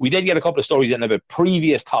yeah, we did get a couple of stories in about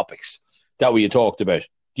previous topics that we had talked about.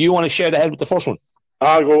 Do you want to share the head with the first one?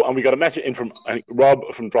 I'll go, and we got a message in from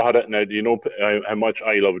Rob from Drogheda. Now, do you know how much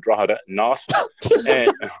I love Drogheda? Not.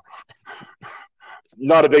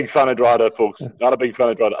 Not a big fan of Drogheda, folks. Not a big fan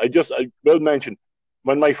of Drogheda. I will mention,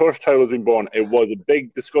 when my first child was being born, it was a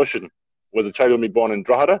big discussion. Was a child going to be born in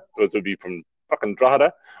Drogheda? Because it would be from fucking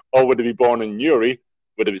Drogheda. Or would it be born in Newry?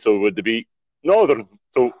 Would it be Northern?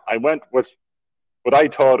 So I went with what I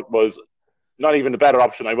thought was not even a better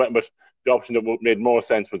option. I went with the option that made more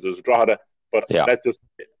sense, which was Drogheda. But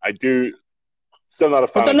I do still not a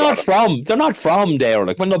fan. But they're not from there.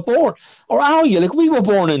 Like, when they're born, or are you? Like, we were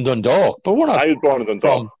born in Dundalk, but we're not. I was born in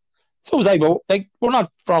Dundalk. So was I, but like, we're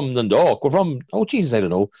not from Dundalk. We're from, oh Jesus, I don't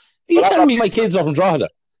know. Are you telling me my kids are from Drogheda?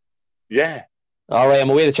 Yeah. All right, I'm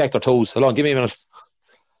away to check their toes. Hold on, give me a minute.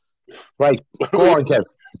 Right, go on, Kev.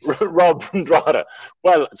 Rob from Drogheda.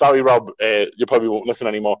 Well, sorry, Rob, you probably won't listen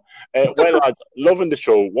anymore. Well, lads, loving the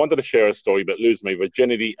show. Wanted to share a story about losing my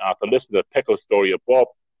virginity after listening to Pico's story. It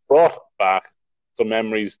brought back some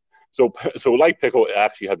memories. So like Pico, it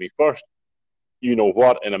actually had me first. You know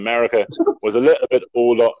what, in America, was a little bit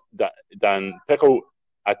older than Pico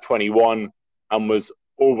at 21 and was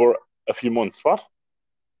over a few months.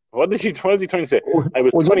 What was he trying to say? I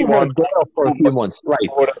was 21 for a few months, right?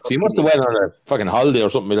 So you must have went on a fucking holiday or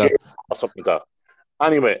something like that. Or something like that.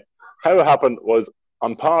 Anyway, how it happened was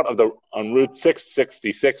on Route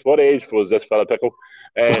 666. What age was this fella, Pico?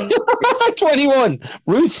 21.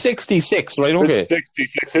 Route 66, right? Okay. Route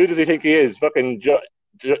 66. Who does he think he is? Fucking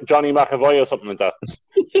Johnny McAvoy or something like that.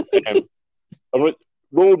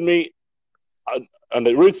 Rode me on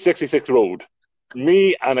the Route 66 road.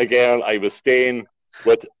 Me and a girl I was staying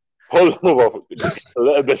with pulled over a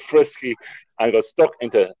little bit frisky and got stuck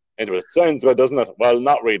into it. Sounds good, doesn't it? Well,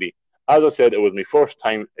 not really. As I said, it was my first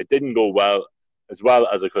time. It didn't go well as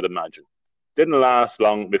I could imagine. Didn't last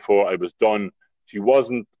long before I was done. She was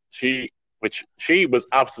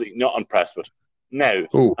absolutely not impressed with. Now,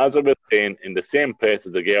 as I was staying in the same place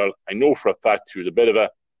as the girl, I know for a fact she was a bit of a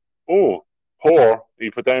whore.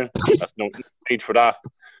 You put down. That's no need for that.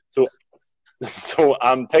 So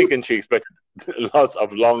I'm thinking she expected lots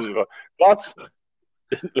of longer. What?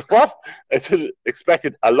 It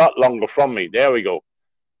expected a lot longer from me. There we go.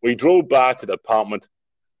 We drove back to the apartment.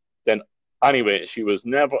 Then, anyway, she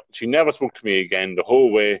never spoke to me again the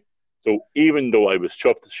whole way. So even though I was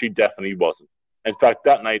chuffed, she definitely wasn't. In fact,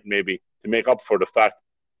 that night, maybe to make up for the fact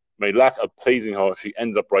my lack of pleasing her, she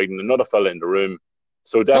ended up riding another fella in the room.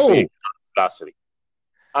 So definitely audacity.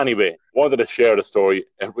 Anyway, wanted to share the story.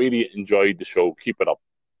 I really enjoyed the show. Keep it up.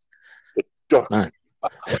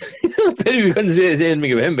 Maybe we couldn't say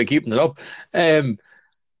anything about him by keeping it up.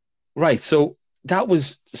 Right, so that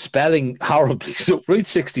was spelling horribly. So Route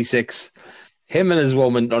 66 Him and his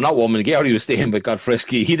woman, or not woman, Gary was staying but got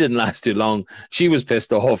frisky. He didn't last too long. She was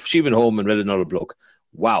pissed off. She went home and read another bloke.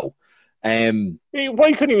 Wow.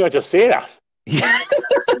 Why couldn't you not just say that? Yeah.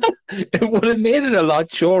 It would have made it a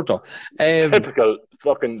lot shorter. Typical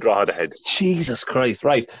fucking draw the head. Jesus Christ.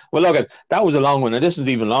 Right. Well, look, that was a long one, and this was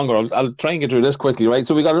even longer. I'll try and get through this quickly, right?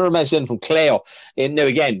 So we got another message in from Claire. And now,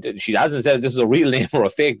 again, she hasn't said this is a real name or a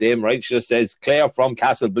fake name, right? She just says Claire from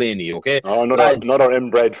Castle Blaney, okay? Oh, another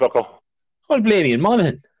inbred fucker. What's Blaney and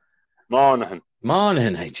Monaghan?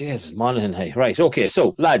 Monaghan, hey, Jesus, Monaghan, hey. Right, okay,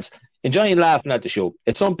 so, lads, enjoying laughing at the show.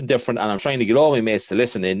 It's something different, and I'm trying to get all my mates to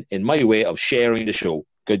listen in my way of sharing the show.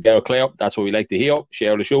 Good girl, Claire. That's what we like to hear.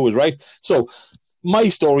 Share the show is right. So, my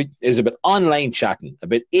story is about online chatting.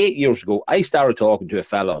 About 8 years ago, I started talking to a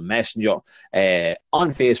fellow on Messenger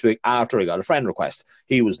on Facebook after I got a friend request.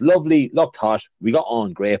 He was lovely, looked hot. We got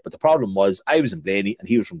on great, but the problem was I was in Blaney and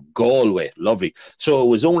he was from Galway. Lovely. So it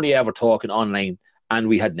was only ever talking online and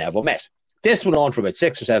we had never met. This went on for about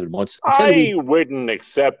 6 or 7 months. I wouldn't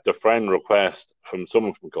accept a friend request from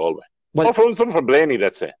someone from Galway. Or from someone from Blaney,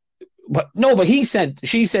 let's say. But she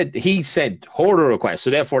said he sent her a request. So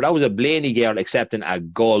therefore, that was a Blaney girl accepting a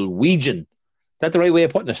Galwegian. That the right way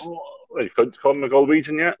of putting it? Oh, you could call him a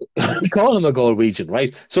Galwegian, yeah. We call him a Galwegian,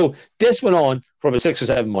 right? So this went on for about 6 or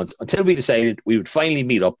 7 months until we decided we would finally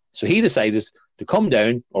meet up. So he decided to come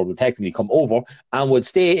down, or would technically come over, and would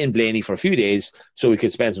stay in Blaney for a few days so we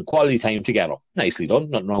could spend some quality time together. Nicely done,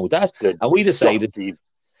 nothing wrong with that. Good. And we decided...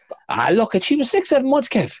 look, she was 6, 7 months,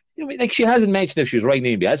 Kev. You know, I mean, like, she hasn't mentioned if she was right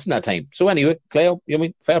in that's in that time. So anyway, Claire, you know, I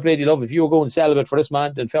mean, fair play to you, love. If you were going celibate for this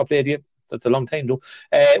man, then fair play to you. That's a long time, though.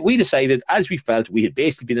 We decided, as we felt, we had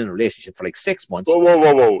basically been in a relationship for like 6 months.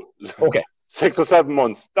 Whoa. Okay. 6 or 7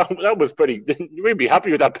 months. That was pretty... We'd be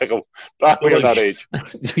happy with that pickle back when you're that age.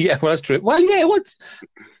 Yeah, well, that's true. Well, yeah, what...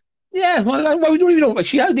 Yeah, well, we don't even know.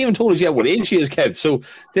 She hasn't even told us yet what age she is, Kev. So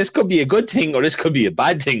this could be a good thing or this could be a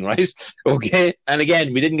bad thing, right? Okay. And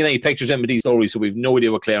again, we didn't get any pictures in with these stories, so we've no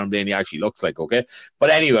idea what Claire and Blaney actually looks like, okay? But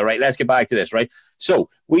anyway, right, let's get back to this, right? So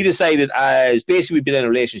we decided, as basically we've been in a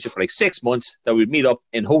relationship for like 6 months, that we'd meet up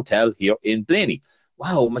in a hotel here in Blaney.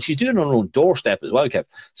 Wow, man, she's doing it on her own doorstep as well, Kev.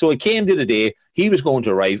 So it came to the day he was going to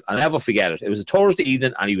arrive. I'll never forget it. It was a Thursday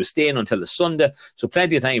evening and he was staying until the Sunday. So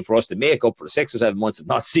plenty of time for us to make up for the 6 or 7 months of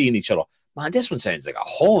not seeing each other. Man, this one sounds like a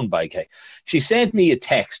horn bike. Hey. He sent me a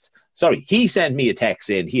text saying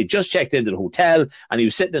he had just checked into the hotel and he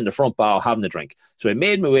was sitting in the front bar having a drink. So I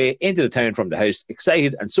made my way into the town from the house,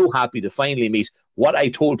 excited and so happy to finally meet what I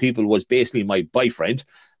told people was basically my boyfriend.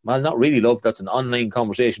 Well, not really, love. That's an online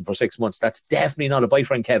conversation for 6 months. That's definitely not a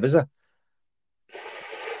boyfriend, Kev, is it?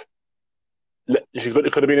 She could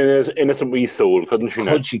have been an innocent wee soul, couldn't she?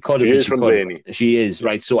 She could have been. From Blaney. She is,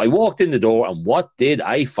 right. So I walked in the door, and what did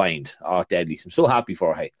I find? Oh, deadly. I'm so happy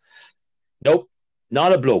for her. Hey. Nope,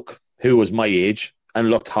 not a bloke who was my age and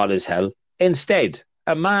looked hot as hell. Instead,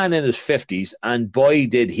 a man in his 50s, and boy,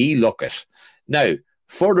 did he look it. Now,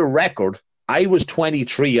 for the record, I was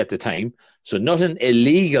 23 at the time, so nothing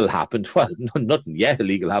illegal happened. Well, nothing yet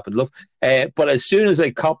illegal happened, love. But as soon as I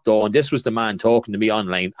copped on, this was the man talking to me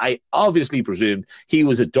online, I obviously presumed he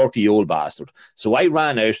was a dirty old bastard. So I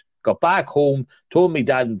ran out, got back home, told me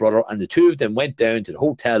dad and brother, and the two of them went down to the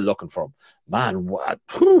hotel looking for him. Man, what?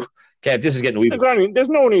 Kev, this is getting weird. There's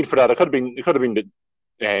no need for that. It could have been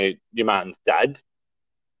your man's dad.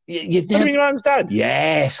 Your man's dad.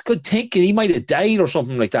 Yes, good thinking. He might have died or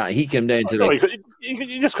something like that. He came down to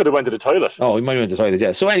he just could have went to the toilet. Oh, he might have went to the toilet,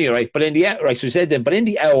 yeah. So anyway, right, but in the hour, right, so he said then, but in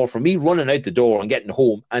the hour for me running out the door and getting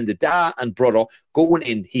home and the dad and brother going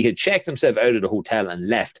in, he had checked himself out of the hotel and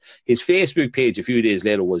left. His Facebook page a few days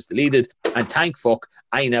later was deleted, and thank fuck,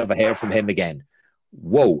 I never heard from him again.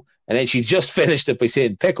 Whoa. And then she just finished it by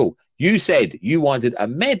saying, Pickle, you said you wanted a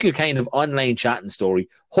mental kind of online chatting story.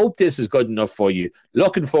 Hope this is good enough for you.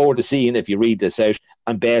 Looking forward to seeing if you read this out,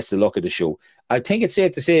 and best of luck at the show. I think it's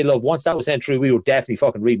safe to say, love, once that was sent through, we were definitely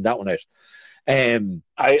fucking reading that one out.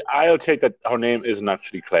 I'll take that her name isn't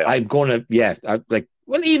actually Claire. I'm going to,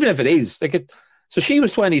 well, even if it is. So she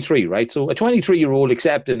was 23, right? So a 23-year-old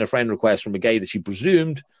accepting a friend request from a guy that she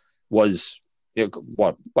presumed was...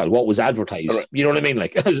 what was advertised? You know what I mean?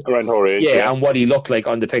 Like around her age, yeah, and what he looked like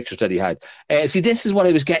on the pictures that he had. See, this is what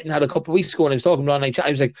I was getting at a couple of weeks ago when I was talking about online chat.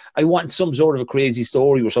 I was like, I want some sort of a crazy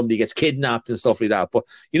story where somebody gets kidnapped and stuff like that. But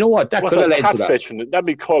you know what? That could have led to that. That'd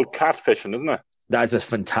be called catfishing, isn't it? That's a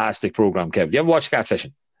fantastic program, Kev. You ever watch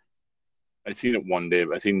Catfishing? I seen it one day.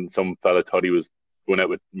 I seen some fella thought he was going out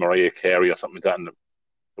with Mariah Carey or something like that, and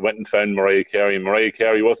I went and found Mariah Carey. Mariah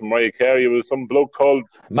Carey wasn't Mariah Carey. It was some bloke called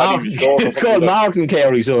Martin. Short or It's called like Martin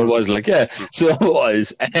Carey, so it was like, yeah, so it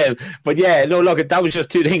was. But yeah, no, look, that was just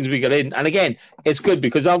two things we got in. And again, it's good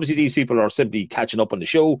because obviously these people are simply catching up on the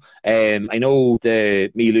show. I know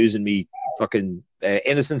me losing me fucking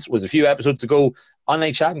innocence was a few episodes ago.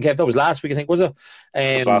 Online chatting, Kev, that was last week, I think, was it?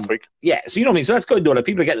 it was last week. Yeah, so you know what I mean? So that's good, though, that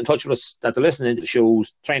people are getting in touch with us, that they're listening to the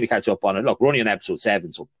shows, trying to catch up on it. Look, we're only on episode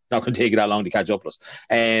 7, so not going to take it that long to catch up with us.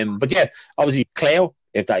 But yeah, obviously, Claire,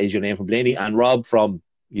 if that is your name from Blaney, and Rob from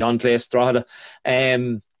Yon Place, Drogheda.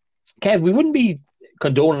 Kev, we wouldn't be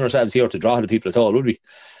condoning ourselves here to Drogheda people at all, would we?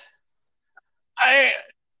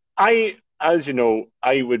 I, as you know,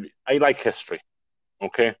 I like history.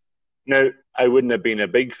 Okay, now I wouldn't have been a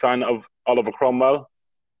big fan of Oliver Cromwell,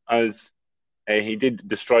 as he did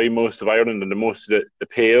destroy most of Ireland and most of the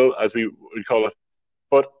Pale, as we would call it.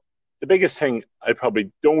 But the biggest thing I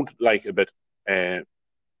probably don't like about what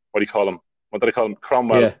do you call him? What did I call him?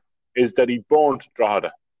 Cromwell, is that he burnt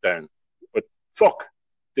Drogheda down. But fuck,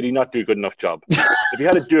 did he not do a good enough job? If he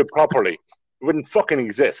had to do it properly, it wouldn't fucking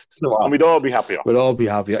exist. No, and we'd all be happier. We'd all be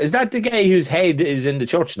happier. Is that the guy whose head is in the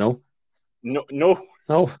church now? No.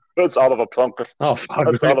 That's Oliver Plunkett. Oh, fuck.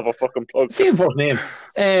 That's Oliver fucking Plunkett. Same first name.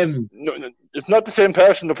 No, it's not the same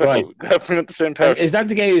person. Right. Definitely not the same person. Is that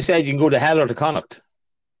the guy who said you can go to hell or to Connacht?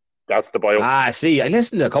 That's the bio. See, I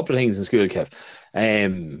listened to a couple of things in school, Kev.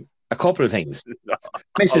 A couple of things.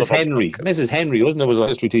 Mrs. Henry. Mrs. Henry, wasn't it? Was a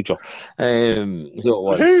history teacher. So it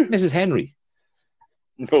was. Mrs. Henry.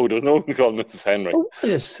 No, there was no one called Mrs. Henry. Oh,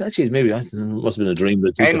 yes, actually, maybe that must have been a dream.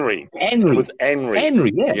 Henry. It was Henry.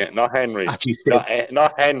 Henry, yeah. Yeah, not Henry. Actually,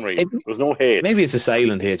 not Henry. There was no H. Maybe it's a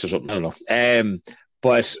silent H or something. I don't know.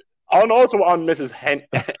 But and also on Mrs.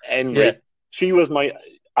 Henry, she was my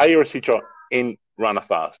Irish teacher in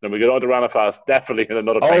Ranafast. Now we get on to Ranafast definitely in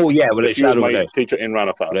another time. Oh yeah, well, she was my teacher in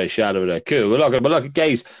Ranafast. Right, shadow there. Cool. Well, look,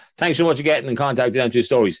 guys, thanks so much for getting in contact with two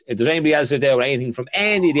stories. If there's anybody else out there or anything from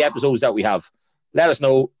any of the episodes that we have, let us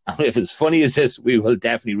know. And if it's funny as this, we will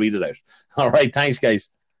definitely read it out. All right, thanks, guys.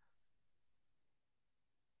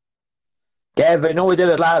 Kev, I know we did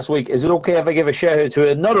it last week. Is it okay if I give a shout out to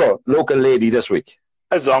another local lady this week?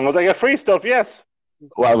 As long as I get free stuff, yes.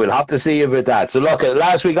 Well, we'll have to see about that. So, look,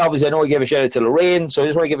 last week, obviously, I know I gave a shout out to Lorraine. So, I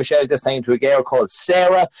just want to give a shout out this time to a girl called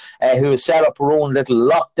Sarah, who has set up her own little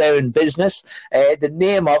lockdown business. The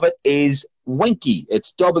name of it is Winky.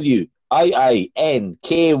 It's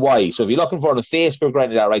WIINKY. So, if you're looking for it on Facebook or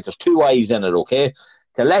anything like that, right, there's 2 I's in it, okay?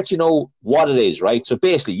 To let you know what it is, right? So,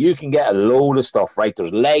 basically, you can get a load of stuff, right?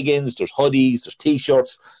 There's leggings, there's hoodies, there's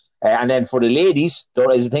T-shirts. And then for the ladies, there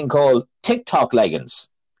is a thing called TikTok leggings.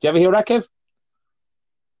 Did you ever hear that, Kev?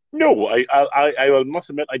 No, I must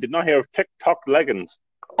admit, I did not hear of TikTok leggings.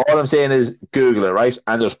 All I'm saying is Google it, right?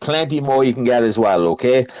 And there's plenty more you can get as well,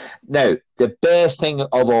 okay? Now, the best thing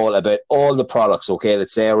of all about all the products, okay, that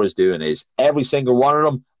Sarah's doing is every single one of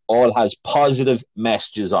them all has positive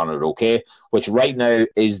messages on it, okay? Which right now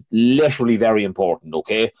is literally very important,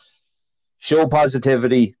 okay? Show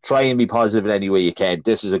positivity. Try and be positive in any way you can.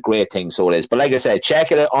 This is a great thing, so it is. But like I said,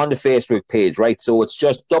 check it out on the Facebook page, right? So it's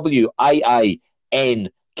just WIINKY,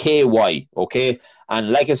 okay? And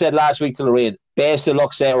like I said last week to Lorraine, best of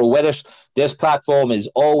luck, Sarah, with it. This platform is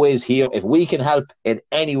always here. If we can help in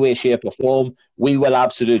any way, shape, or form, we will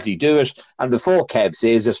absolutely do it. And before Kev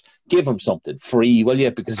says it, give him something free, will you?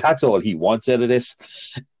 Because that's all he wants out of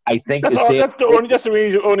this. I think that's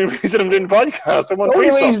the only reason I'm doing the podcast. I want free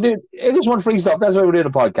stuff. I just want free stuff. That's why we're doing the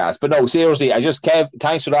podcast. But no, seriously, Kev,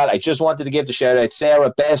 thanks for that. I just wanted to give the shout out. Sarah,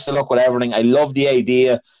 best of luck with everything. I love the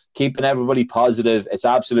idea, keeping everybody positive. It's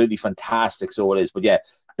absolutely fantastic, so it is. But yeah,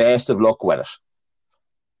 best of luck with it.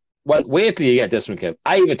 Well, wait till you get this one, Kev.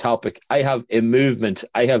 I have a topic. I have a movement.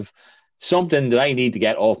 I have something that I need to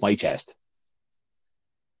get off my chest.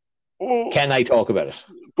 Oh, can I talk about it?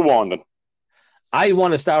 Go on, then. I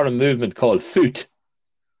want to start a movement called Foot.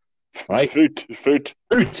 Right? Foot.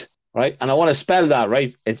 Right? And I want to spell that,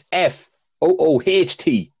 right? It's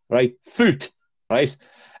FOOHT, right? Foot, right?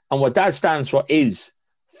 And what that stands for is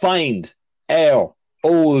find our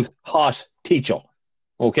old hot teacher.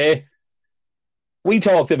 Okay? We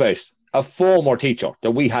talked about a former teacher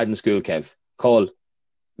that we had in school, Kev, called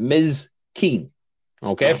Ms. Keane.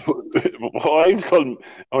 Okay?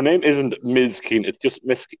 Her name isn't Ms. Keane. It's just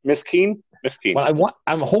Miss Keane. Miss Keane. Well,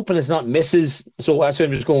 I'm hoping it's not Mrs. So that's why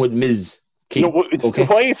I'm just going with Ms. Keane. No, okay?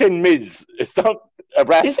 Why are you saying Ms.? It's not a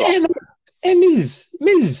wrestler. It's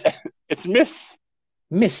Ms. It's Miss.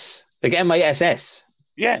 Miss. Like MISS.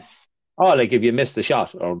 Yes. Oh, like if you missed the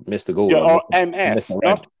shot or missed the goal. Yeah, or MS.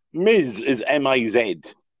 Not Ms. is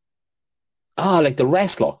MIZ. Like the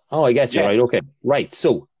wrestler. Oh, I get you. Right. Yes. Okay. Right.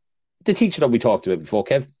 So the teacher that we talked about before,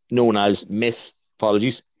 Kev, known as Miss,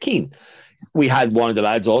 apologies, Keen. We had one of the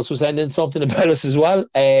lads also send in something about us as well,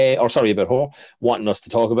 about her, wanting us to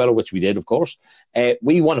talk about her, which we did, of course.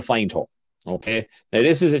 We want to find her. Okay. Now,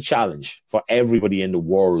 this is a challenge for everybody in the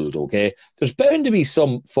world. Okay. There's bound to be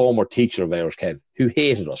some former teacher of ours, Kev, who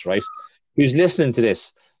hated us, right? Who's listening to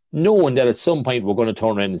this, knowing that at some point we're going to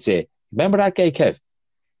turn around and say, remember that guy, Kev?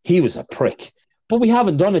 He was a prick. But we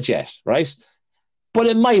haven't done it yet, right? But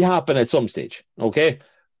it might happen at some stage. Okay.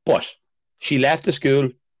 But she left the school,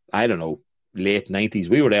 I don't know, late 90s.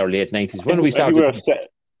 We were there late 90s. When did we start?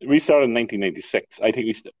 We started in 1996. I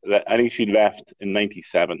think she left in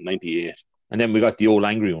 97, 98. And then we got the old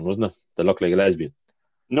angry one, wasn't it? That looked like a lesbian.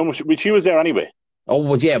 No, she was there anyway. Oh,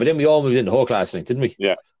 well, yeah, but then we all moved in the whole class, didn't we?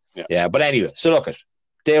 Yeah. But anyway, so look,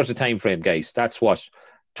 there's the time frame, guys. That's what,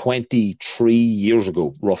 23 years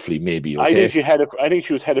ago, roughly, maybe. Okay? I think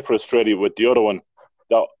she was headed for Australia with the other one,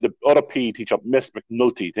 the other PE teacher, Miss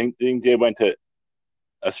McNulty. I think they went to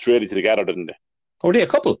Australia together, didn't they? Oh, they a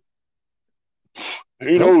couple?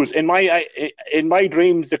 Who knows? In my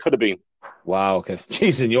dreams, there could have been. Wow, okay.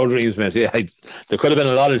 Jeez, in your dreams, mate. Yeah, there could have been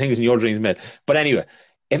a lot of things in your dreams, mate. But anyway,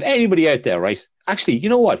 if anybody out there, right? Actually, you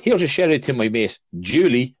know what? Here's a shout out to my mate,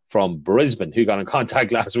 Julie from Brisbane, who got in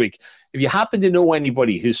contact last week. If you happen to know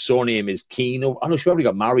anybody whose surname is Keane, I know she probably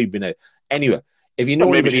got married by now. Anyway, if you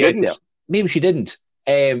know anybody out there, maybe she didn't.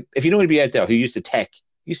 If you know anybody out there who used to teach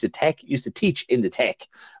in the tech,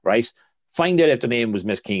 right? Find out if the name was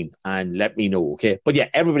Miss Keane and let me know, okay? But yeah,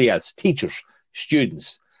 everybody else, teachers,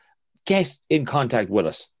 students, get in contact with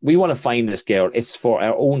us. We want to find this girl. It's for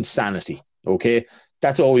our own sanity, okay?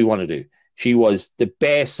 That's all we want to do. She was the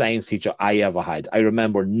best science teacher I ever had. I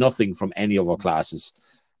remember nothing from any of her classes,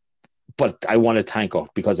 but I want to thank her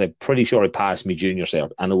because I'm pretty sure I passed my junior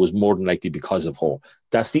cert, and it was more than likely because of her.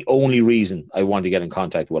 That's the only reason I want to get in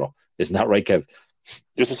contact with her. Isn't that right, Kev?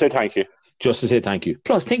 Just to say thank you. Just to say thank you.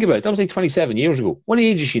 Plus, think about it. That was like 27 years ago. What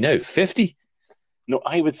age is she now? 50? No,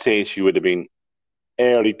 I would say she would have been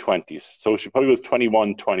early 20s. So she probably was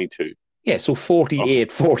 21, 22. Yeah, so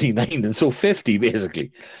 48, 49, and so 50,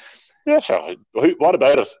 basically. Yeah, sure. What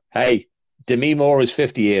about it? Hey, Demi Moore is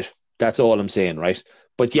 58. That's all I'm saying, right?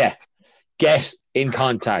 But yeah, get in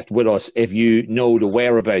contact with us if you know the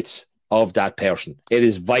whereabouts of that person. It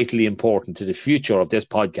is vitally important to the future of this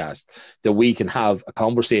podcast that we can have a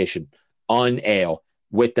conversation on air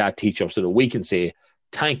with that teacher so that we can say,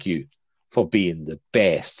 thank you for being the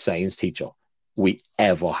best science teacher we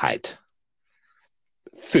ever had.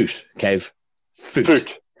 Foot, Kev.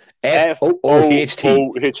 Foot.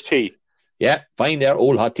 F-O-O-H-T. Yeah, find their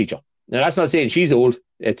old hot teacher. Now, that's not saying she's old.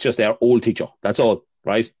 It's just their old teacher. That's all,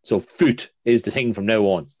 right? So foot is the thing from now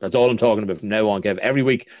on. That's all I'm talking about from now on, Kev. Every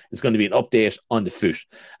week, it's going to be an update on the foot.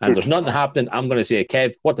 And there's nothing happening. I'm going to say,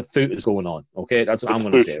 Kev, what the foot is going on? Okay, that's what I'm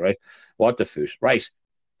going to say, right? What the foot. Right,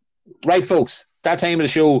 folks. That time of the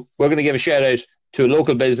show, we're going to give a shout out to a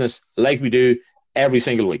local business like we do every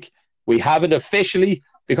single week. We haven't officially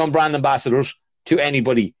become brand ambassadors to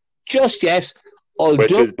anybody just yet.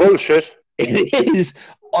 Which is bullshit. It is.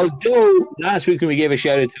 Although last week when we gave a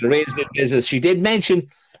shout out to the Raids New Business, she did mention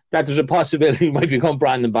that there's a possibility we might become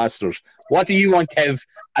brand ambassadors. What do you want, Kev,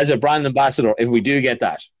 as a brand ambassador if we do get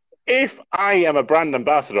that? If I am a brand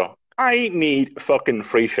ambassador, I need fucking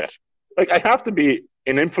free shit. Like, I have to be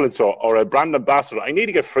an influencer or a brand ambassador. I need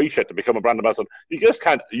to get free shit to become a brand ambassador. You just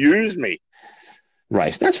can't use me.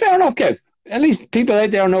 Right. That's fair enough, Kev. At least people out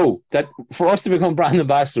there know that for us to become brand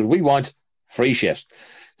ambassadors, we want free shit.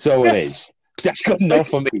 So yes. It is. That's good enough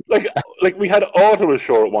for me. Like we had Ottawa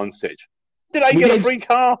show at one stage. Did I get a free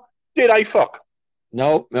car? Did I fuck?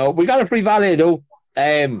 No. We got a free valet though.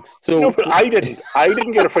 No, but I didn't. I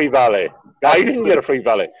didn't get a free valet.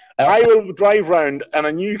 I will drive round in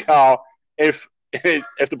a new car if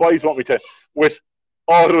the boys want me to, with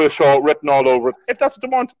Ottawa show written all over it. If that's what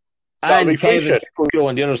they want. And Kevin show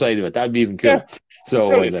on the other side of it. That'd be even cool. Yeah.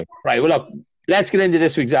 So right. Well, look, let's get into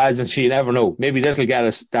this week's ads and see. You never know. Maybe this will get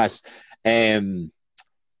us that brand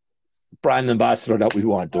ambassador that we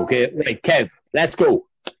want. Okay, right, Kev, let's go.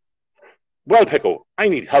 Well, Pickle, I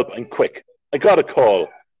need help and quick. I got a call.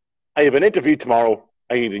 I have an interview tomorrow.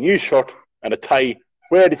 I need a new shirt and a tie.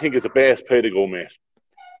 Where do you think is the best place to go, mate?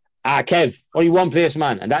 Kev, only one place,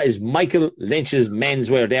 man, and that is Michael Lynch's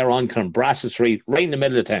Menswear. They're on Clonbrassil Street, right in the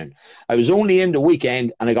middle of town. I was only in the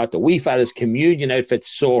weekend, and I got the wee fella's communion outfit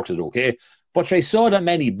sorted, okay? But I saw that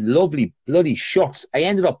many lovely bloody shirts. I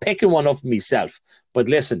ended up picking one up for myself. But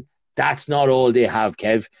listen, that's not all they have,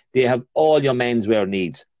 Kev. They have all your menswear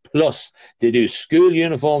needs. Plus, they do school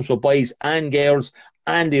uniforms for boys and girls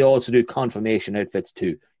and they also do confirmation outfits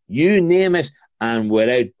too. You name it, and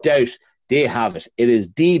without doubt, they have it. It is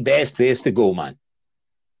the best place to go, man.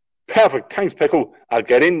 Perfect. Thanks, Pickle. I'll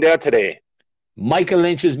get in there today. Michael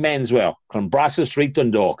Lynch's Menswear, Clonbrassil Street,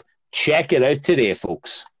 Dundalk. Check it out today,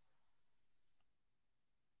 folks.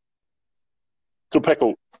 So,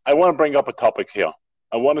 Pickle, I want to bring up a topic here.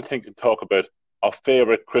 I want to talk about our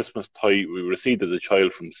favourite Christmas toy we received as a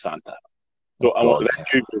child from Santa. So I want to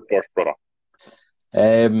let you go first, brother.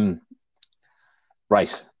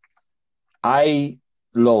 Right. I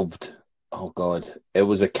loved, it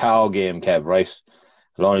was a cow game, Kev, right?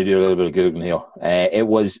 I'll only do a little bit of Googling here. It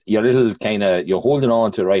was your little kind of, you're holding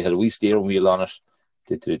on to it, right? Had a wee steering wheel on it.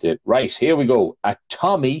 Right, here we go. A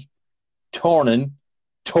Tommy Tornin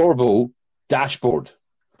Turbo Dashboard.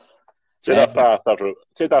 Say that fast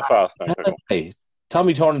now. Hey,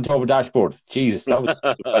 Tommy Tornin Turbo Dashboard. Jesus, that was.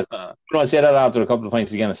 I'm going to say that after a couple of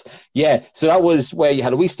pints again. Yeah, so that was where you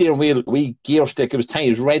had a wee steering wheel, a wee gear stick. It was tiny, it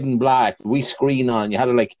was red and black, a wee screen on. You had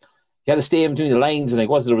to stay in between the lines, and there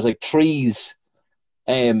was trees.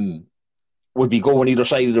 Would be going either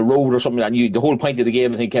side of the road or something, and the whole point of the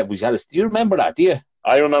game, I think, Kev, was do you remember that? Do you?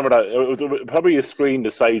 I remember that. It was probably a screen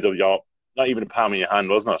the size of not even a palm of your hand,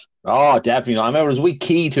 wasn't it? Oh, definitely not. I remember there was a wee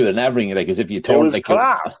key to it and everything, as if you told it was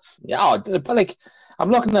class. But I'm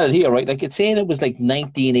looking at it here, right? It's saying it was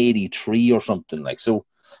 1983 or something, so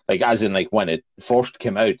as in when it first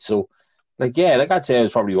came out. So I'd say it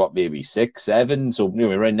was probably maybe 6, 7. So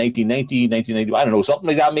around 1990, 1990, I don't know, something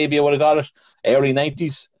like that. Maybe I would have got it early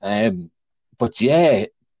 90s. But yeah,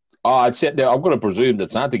 I'd say now I'm going to presume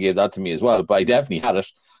that Santa gave that to me as well, but I definitely had it,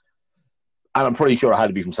 and I'm pretty sure it had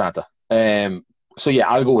to be from Santa. So yeah,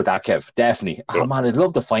 I'll go with that, Kev. Definitely. Sure. Oh man, I'd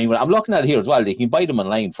love to find one. I'm looking at it here as well. They can buy them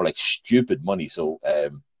online for stupid money. So,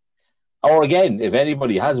 or again, if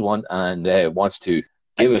anybody has one and wants to.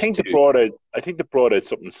 I think they brought out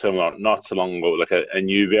something similar not so long ago, a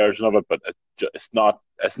new version of it, but it's not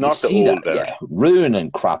the old version. Yeah, ruin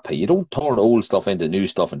and crap. You don't turn old stuff into new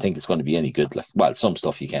stuff and think it's going to be any good. Some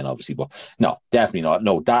stuff you can obviously, but no, definitely not.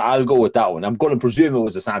 No, I'll go with that one. I'm going to presume it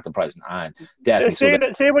was a Santa present, and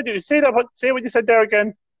definitely. Say what you said there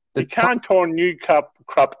again. You can't turn new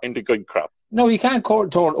crap into good crap. No, you can't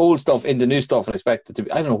turn old stuff into new stuff and expect it to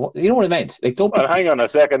be. I don't know. You know what I meant? Hang on a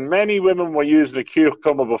second. Many women were using a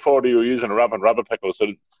cucumber before they were using a rabbit pickle,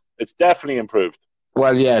 so it's definitely improved.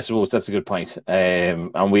 Well, yeah, I suppose that's a good point.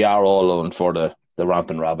 And we are all on for the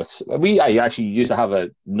rampant rabbits. I actually used to have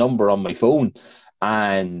a number on my phone,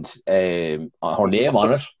 and her name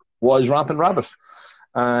on it was Rampant Rabbit.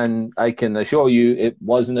 And I can assure you it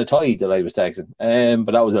wasn't a toy that I was texting.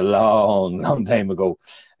 But that was a long, long time ago.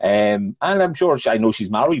 And I'm sure I know she's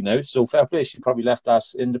married now, so fair play. She probably left that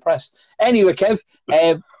in the press. Anyway, Kev,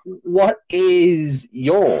 what is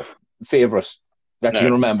your favourite that you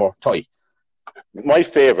can remember toy? My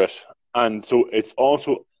favourite, and so it's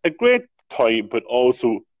also a great toy, but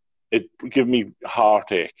also it gave me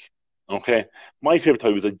heartache. Okay, my favourite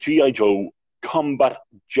toy was a G.I. Joe Combat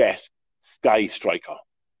Jet Sky Striker.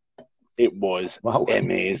 It was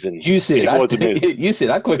amazing. You say that. You say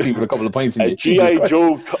that quickly with a couple of points. A G.I.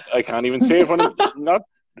 Joe. I can't even say it. Not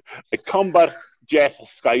a Combat Jet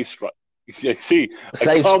Sky Striker. See,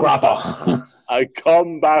 a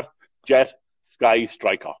Combat Jet Sky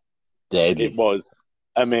Striker. Deadly. It was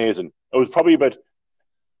amazing. It was probably about.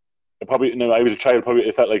 I was a child. Probably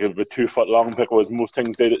it felt like about 2 foot long. Pickle was most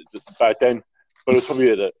things did back then, but it was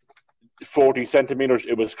probably at 40 centimeters.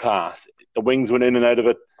 It was class. The wings went in and out of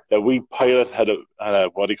it. The wee pilot had a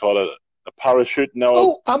what do you call it? A parachute. Now,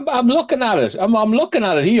 oh, I'm looking at it. I'm looking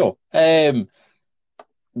at it here.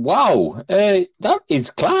 Wow, that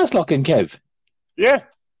is class looking, Kev. Yeah,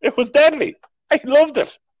 it was deadly. I loved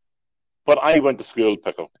it. But I went to school,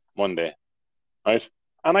 Pickle, one day, right?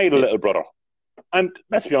 And I had a little brother, and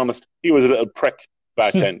let's be honest, he was a little prick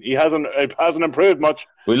back then. He hasn't improved much.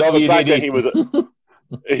 We love you, back then he was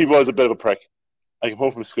a bit of a prick. I came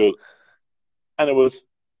home from school, and it was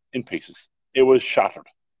in pieces. It was shattered.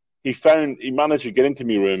 He managed to get into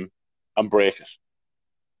my room and break it.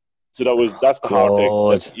 So that's the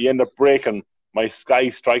heartache. He ended up breaking my Sky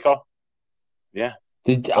Striker. Yeah.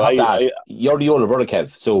 You're the older brother,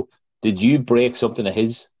 Kev. So did you break something of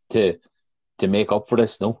his to make up for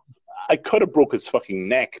this? No. I could have broke his fucking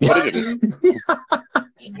neck, but I didn't.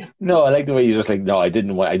 No, I like the way you're just no, I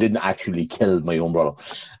didn't actually kill my own brother.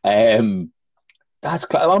 That's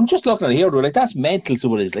I'm just looking at it here, that's mental to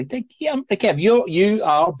what it is. Kev, you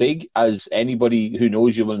are big, as anybody who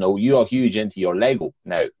knows you will know. You are huge into your Lego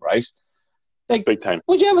now, right? Big time.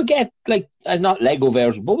 Would you ever get not Lego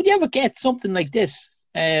version, but would you ever get something like this?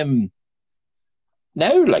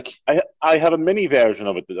 now, like. I have a mini version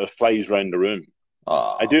of it that flies around the room.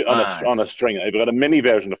 Oh, I do man. on a string. I've got a mini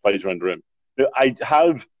version that flies around the room. I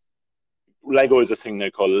have Lego is a thing now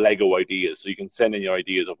called Lego ideas, so you can send in your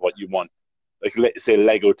ideas of what you want. Like, let's say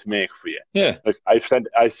Lego to make for you. Yeah. Like I've sent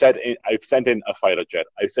in a fighter jet.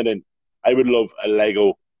 I would love a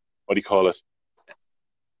Lego. What do you call it?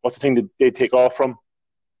 What's the thing that they take off from?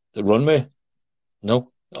 The runway?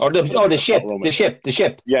 No. Or the ship. The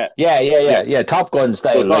ship. Yeah. Top Gun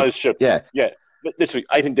style. So it's not a ship. Yeah. Literally,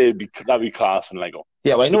 I think that'd be class in Lego.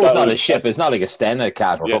 Yeah, well, I know it's not a ship. It's not like a Stena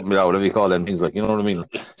cat or something, whatever you call them things, like, you know what I mean?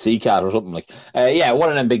 Sea cat or something like. One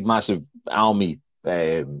of them big, massive army,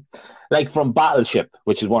 like from Battleship,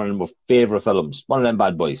 which is one of my favorite films. One of them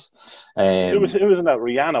bad boys. It was in that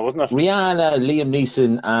Rihanna, wasn't it? Rihanna, Liam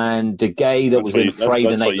Neeson, and the guy that was in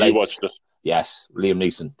Friday Night Lights. You watched it. Yes, Liam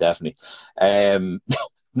Neeson, definitely.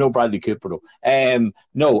 No Bradley Cooper, though.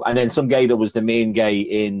 No, and then some guy that was the main guy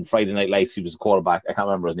in Friday Night Lights. He was a quarterback. I can't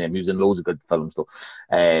remember his name. He was in loads of good films, though.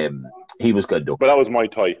 He was good, though. But that was my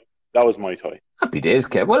toy. Happy days,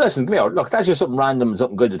 Kev. Well, listen, come here. Look, that's just something random and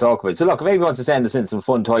something good to talk about. So, look, if anyone wants to send us in some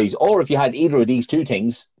fun toys, or if you had either of these two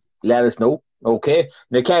things, let us know. Okay.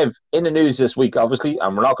 Now, Kev, in the news this week, obviously,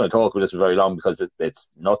 and we're not going to talk about this for very long because it's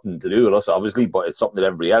nothing to do with us, obviously, but it's something that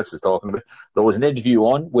everybody else is talking about. There was an interview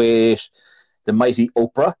on with the mighty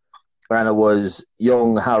Oprah, and it was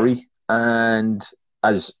young Harry, and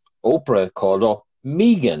as Oprah called her,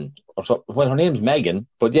 Megan, or something. Well, her name's Megan,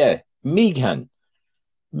 but yeah, Megan.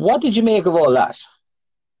 What did you make of all that?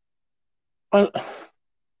 Well,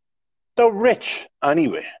 they're rich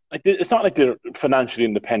anyway. Like, it's not like they're financially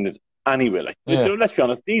independent anyway. Like, let's be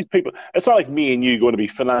honest, these people. It's not like me and you going to be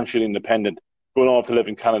financially independent, going off to live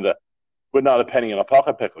in Canada with not a penny in a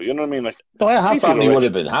pocket pickle. You know what I mean? Like, no, half family would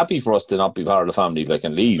have been happy for us to not be part of the family, like,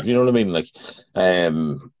 and leave. You know what I mean? Like,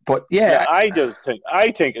 but yeah, I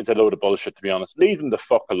think it's a load of bullshit, to be honest. Leave them the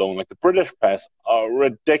fuck alone. Like, the British press are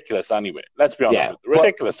ridiculous anyway. Let's be honest,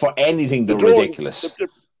 ridiculous for anything. They're ridiculous.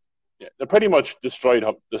 They're pretty much destroyed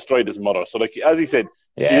his mother. So, like, as he said,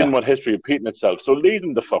 he didn't want history repeating itself. So leave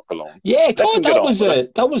them the fuck alone. Yeah, I thought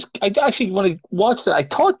that was. I actually, when I watched it, I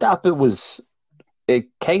thought that bit was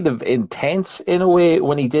kind of intense in a way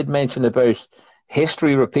when he did mention about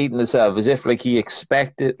history repeating itself, as if like he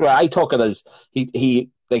expected. Well, I took it as he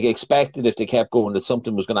like expected if they kept going that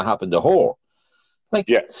something was going to happen to her. Like,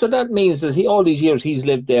 so that means that all these years he's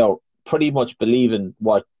lived there pretty much believing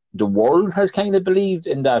what the world has kind of believed,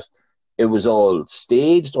 in that it was all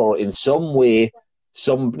staged or in some way.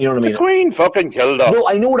 You know what I mean? The Queen fucking killed her. No,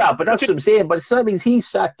 I know that, but that's what I'm saying. But that means he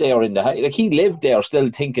sat there in the house, like he lived there, still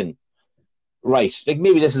thinking. Right, like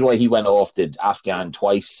maybe this is why he went off, did Afghan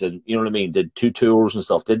twice, and you know what I mean, did 2 tours and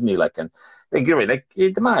stuff, didn't he? Like, and like you're right, like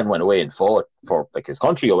the man went away and fought for like his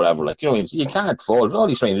country or whatever. Like, you know, you can't fall. All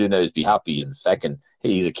he's trying to do now is be happy and fecking.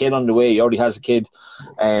 He's a kid on the way. He already has a kid.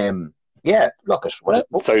 Look at what.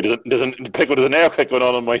 Sorry, there's an air kick going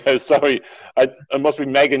on in my house. Sorry, it must be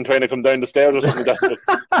Megan trying to come down the stairs or something.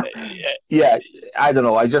 Yeah, I don't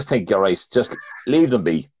know. I just think you're right. Just leave them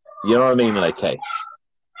be. You know what I mean? Like, hey.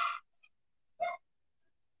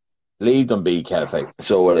 Leave them be, Kev.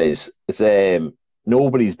 So it is. It's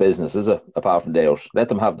nobody's business, is it? Apart from theirs. Let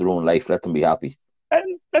them have their own life. Let them be happy.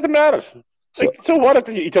 And let them have it. So what if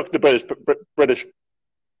he took the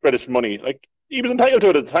British money? Like, he was entitled to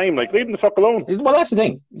it at the time. Like, leave him the fuck alone. Well, that's the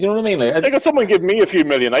thing. You know what I mean? Like if someone give me a few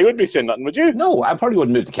million, I wouldn't be saying nothing, would you? No, I probably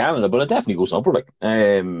wouldn't move to Canada, but I'd definitely go somewhere. Like,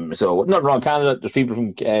 so nothing wrong with Canada. There's people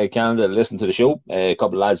from Canada that listen to the show. A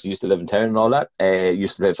couple of lads who used to live in town and all that.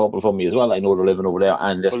 Used to play football for me as well. I know they're living over there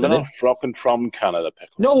and listening. Well, they're not fucking from Canada,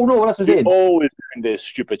 Pickle. No, that's what I'm saying. They're always doing this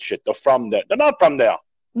stupid shit. They're from there. They're not from there.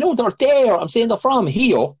 No, they're there. I'm saying they're from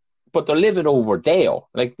here, but they're living over there.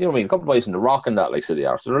 Like, you know what I mean? A couple of boys in the Rock and that, like, so they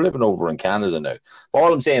are. So they're living over in Canada now. But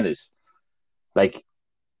all I'm saying is, like,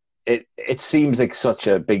 it seems like such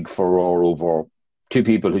a big furore over 2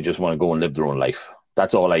 people who just want to go and live their own life.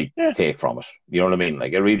 That's all I take from it. You know what I mean?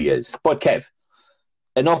 Like, it really is. But, Kev,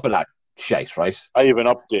 enough of that shite, right? I have an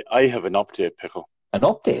update, Pickle. An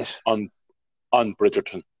update? On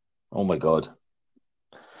Bridgerton. Oh, my God.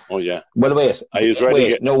 Oh, yeah. Well, wait.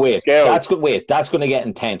 Wait. That's going to get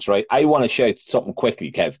intense, right? I want to shout something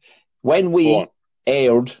quickly, Kev. When we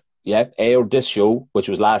aired this show, which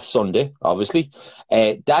was last Sunday, obviously,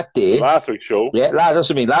 that day... Last week's show. Yeah, that's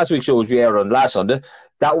what I mean. Last week's show, which we aired on last Sunday,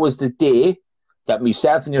 that was the day that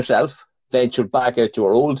myself and yourself ventured back out to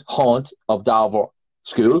our old haunt of Dover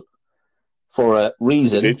School for a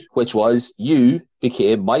reason, which was you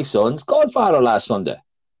became my son's godfather last Sunday.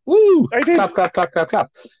 Woo! I did. Clap, clap, clap, clap,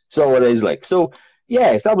 clap. So it is like. So,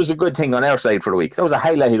 yeah, that was a good thing on our side for the week. That was a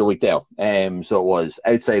highlight of the week there. So it was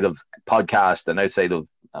outside of podcast and outside of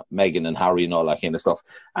Meghan and Harry and all that kind of stuff.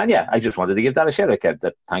 And yeah, I just wanted to give that a shout out, Kev.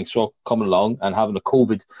 That thanks for coming along and having a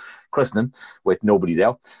COVID christening with nobody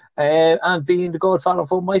there, and being the godfather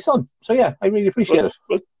for my son. So yeah, I really appreciate it.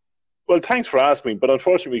 Well, thanks for asking me, but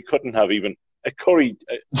unfortunately, we couldn't have even a curry,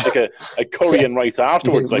 like a curry and rice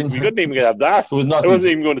afterwards. Like we couldn't even have that. I wasn't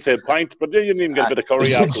even going to say a pint, but you didn't even get a bit of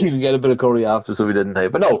curry after. You didn't get a bit of curry after, so we didn't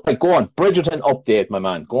have. But no, right, go on, Bridgerton update, my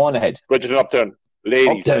man. Go on ahead. Bridgerton upturn,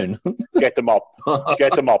 ladies, uptown. Get them up,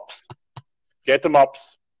 get them ups, get them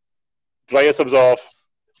ups. Dry yourselves off.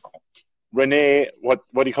 Renee, what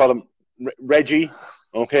do you call him? Reggie,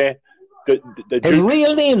 okay. His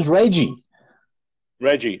real name's Reggie.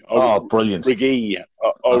 Reggie. Brilliant. Reggie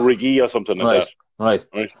or Reggie or something like that. Right.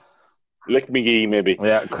 Lick McGee, maybe.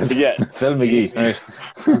 Yeah. Yeah. Phil McGee. Right.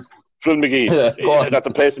 Phil McGee. Yeah, that's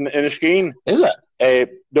a place in Inniskeen. Is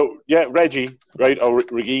it? No, yeah, Reggie, right, or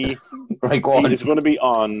Reggie. Right, go on. He is going to be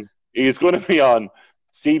on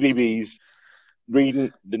CBBS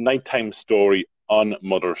reading the nighttime story on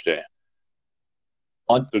Mother's Day.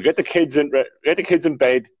 So get the kids in bed. Get the kids in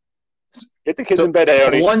bed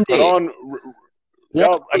early. One day.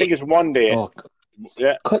 I think it's one day. Oh,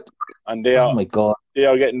 yeah. And they are. Oh my God. They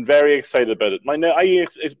are getting very excited about it. My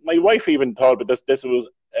wife even thought that this was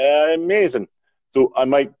amazing. So I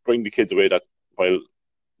might bring the kids away that while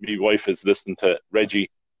my wife is listening to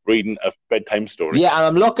Reggie reading a bedtime story. Yeah, and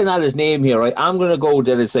I'm looking at his name here, right? I'm going to go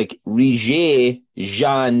that it's like Roger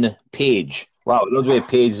Jean Page. Wow, loads of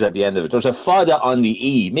pages at the end of it. There's a father on the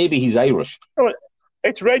E. Maybe he's Irish. Oh,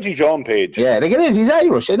 it's Reggie John Page. Yeah, like it is. He's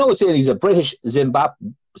Irish. I know it's saying he's a British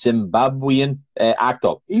Zimbabwean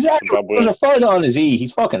actor. He's Irish. There's a father on his E.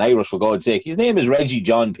 He's fucking Irish, for God's sake. His name is Reggie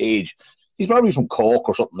John Page. He's probably from Cork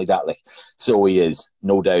or something like that. Like, so he is,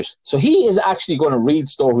 no doubt. So he is actually going to read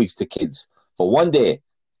stories to kids for one day.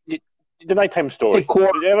 The nighttime story.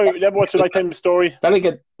 You ever watch the nighttime story? That'll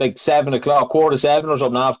get like 7 o'clock, 7:15 or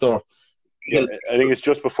something after. Yeah, I think it's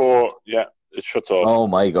just before. Yeah, it shuts off. Oh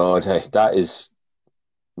my God, hey, that is,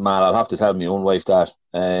 man. I'll have to tell my own wife that.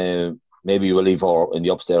 Maybe we'll leave her in the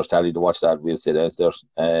upstairs telly to watch that. We'll stay downstairs.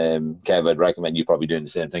 Kev, I'd recommend you probably doing the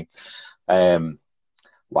same thing.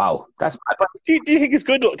 Wow, that's. Do you think he's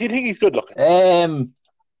good? Do you think he's good looking?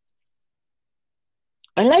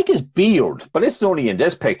 I like his beard, but it's only in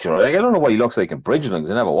this picture. Like, I don't know what he looks like in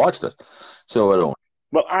Bridgerton. I never watched it, so I don't.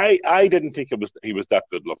 Well, I didn't think he was that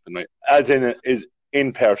good looking, right? As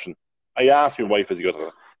in person. I asked my wife, is he good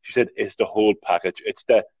looking? She said it's the whole package. It's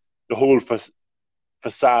the whole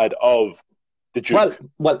facade of the Duke.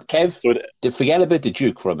 Well, Kev, so forget about the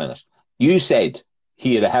Duke for a minute. You said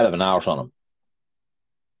he had a hell of an arse on him.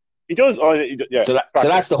 He does. Yeah. So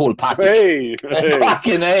that's the whole package. Hey.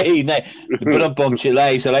 Cracking, hey. But up bump you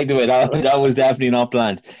like. So I like the way that was definitely not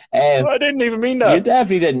planned. I didn't even mean that. You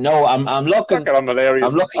definitely didn't. No, I'm looking. I'm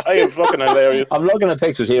hilarious. I am fucking hilarious. I'm looking at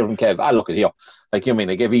pictures here from Kev. I look at here. Like, you mean,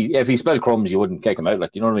 like if he spelled crumbs, you wouldn't kick him out.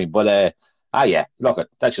 Like, you know what I mean? But yeah. Look,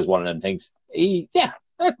 that's just one of them things. I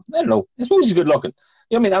don't know. I suppose he's good looking.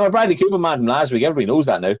 You know what I mean? I'm a Bradley Cooper man from last week. Everybody knows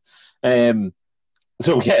that now.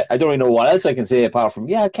 So, yeah, I don't really know what else I can say apart from,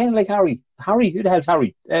 yeah, kind of like Harry. Harry? Who the hell's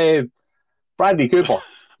Harry? Bradley Cooper.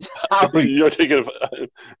 Harry. You're thinking of...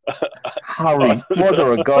 Harry.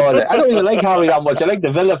 Mother of God. I don't even like Harry that much. I like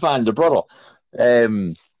the Villa fan, the brother.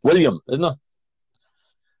 William, isn't it?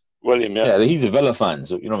 William, yeah. Yeah, he's a Villa fan,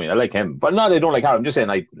 so, you know what I mean? I like him. But no, they don't like Harry. I'm just saying,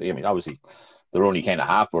 I mean, obviously, they're only kind of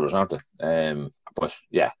half-brothers, aren't they? But,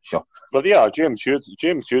 yeah, sure. But, yeah, James Hughes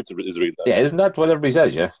is real. Yeah, isn't that what everybody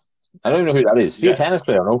says, yeah? I don't even know who that is. Is he a tennis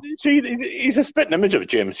player, no? He's a spitting image of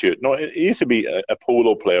James Hewitt. No, he used to be a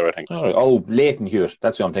polo player, I think. Oh, Leighton Hewitt.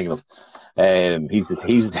 That's what I'm thinking of. He's a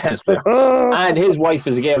tennis player. And his wife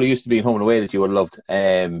is a girl who used to be in Home and Away that you would have loved.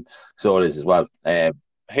 So it is as well.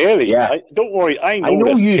 Haley, yeah. Don't worry, I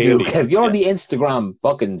know you Haley. do, Kev. You're the Instagram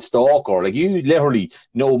fucking stalker. Like, you literally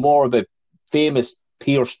know more about famous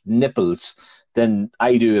pierced nipples than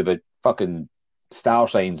I do about fucking star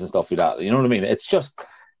signs and stuff like that. You know what I mean? It's just...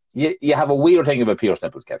 You have a weird thing about pierced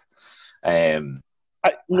nipples, Kev.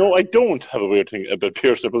 No, I don't have a weird thing about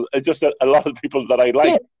pierced nipples. It's just that a lot of people that I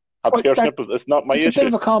like have pierced nipples. It's not my issue. It's a bit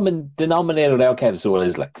of a common denominator there, Kev, so it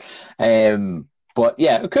is like. But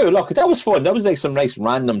yeah, cool. Look, that was fun. That was like some nice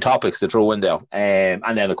random topics to throw in there.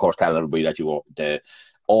 And then, of course, telling everybody that you were the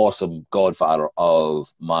awesome godfather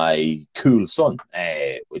of my cool son,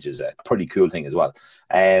 which is a pretty cool thing as well.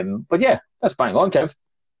 But yeah, that's bang on, Kev.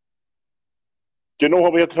 Do you know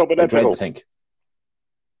what we have to talk about next? I think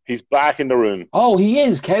He's back in the room. Oh, he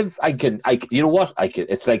is, Kev. You know what?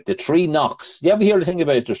 It's like the 3 knocks. You ever hear the thing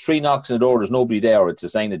about it? There's 3 knocks in the door, there's nobody there, it's a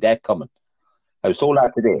sign of death coming. I was told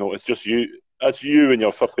that today. No, it's just you. That's you and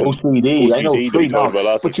your fucking OCD. I know, 3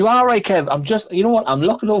 knocks. But you are right, Kev. You know what? I'm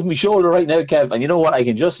looking over my shoulder right now, Kev, and you know what? I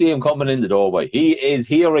can just see him coming in the doorway. He is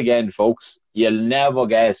here again, folks. You'll never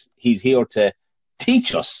guess. He's here to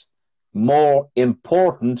teach us more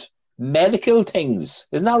important medical things.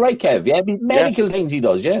 Isn't that right, Kev? Yeah, medical things he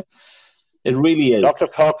does, yeah? It really is. Dr.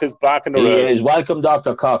 Cock is back in the room. He is. Welcome,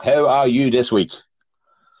 Dr. Cock. How are you this week?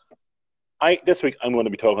 This week I'm going to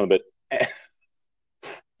be talking about...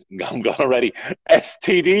 I'm gone already.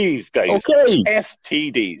 STDs, guys. Okay.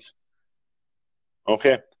 STDs.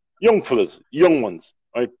 Okay. Young fellas, young ones,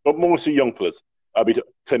 right? But mostly young fellas. I'll be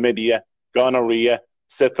chlamydia, gonorrhea,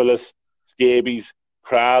 syphilis, scabies,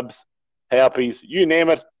 crabs, herpes, you name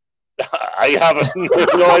it. I have it.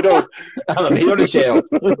 No, I don't. I'm here to share.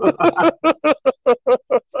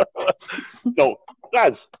 No,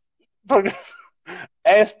 lads,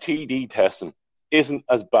 STD testing isn't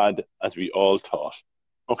as bad as we all thought.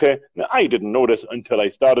 Okay? Now, I didn't know this until I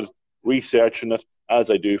started researching it, as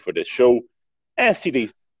I do for this show.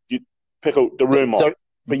 STDs, you pick out the rumour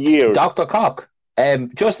for years. Dr. Cock,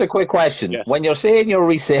 just a quick question. Yes. When you're saying you're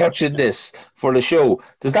researching this for the show,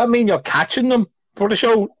 does that mean you're catching them for the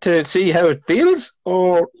show to see how it feels?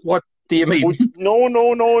 Or what do you mean? No.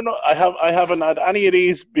 I haven't had any of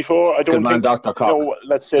these before. I don't think. Dr. Cock. You know,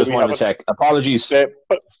 let's say just want to check. Apologies.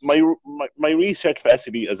 But my research for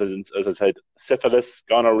STD, as I said, syphilis,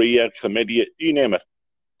 gonorrhea, chlamydia, you name it.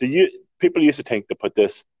 People used to think to put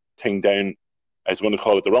this thing down, I was going to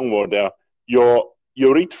call it the wrong word there, your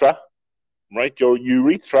urethra, right? Your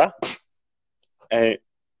urethra. And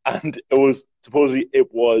supposedly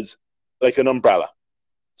it was like an umbrella.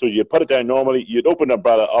 So you put it down normally, you'd open the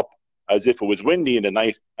umbrella up as if it was windy in the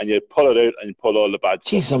night, and you'd pull it out and pull all the bad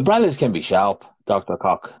stuff. Jeez, umbrellas can be sharp, Dr.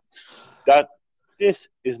 Cock. This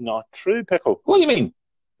is not true, Pickle. What do you mean?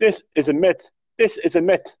 This is a myth.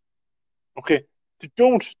 Okay?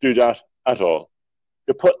 Don't do that at all.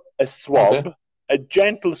 You put a swab, a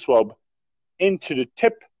gentle swab, into the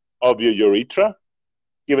tip of your urethra,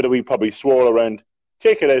 give it a wee probably swirl around,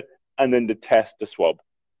 take it out, and then test the swab.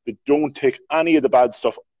 But don't take any of the bad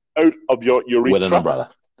stuff out of your urethra.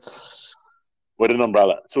 With an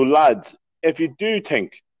umbrella. So, lads, if you do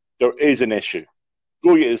think there is an issue,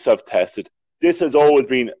 go get yourself tested. This has always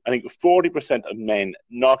been, I think, 40% of men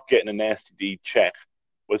not getting an STD check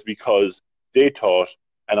was because they thought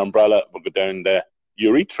an umbrella would go down the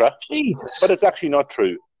urethra. Jesus. But it's actually not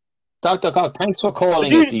true. Dr. Cock, thanks for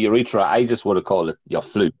calling it the urethra. I just would have called it your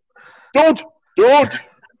flu. Don't! I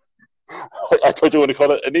thought you were going to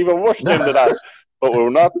call it an even worse name than that. But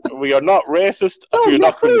we are not racist. No, we're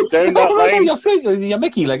not going down that line. You're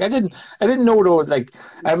Mickey. Like I didn't know though. Like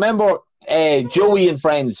I remember Joey and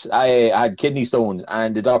friends. I had kidney stones,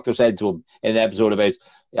 and the doctor said to him in an episode about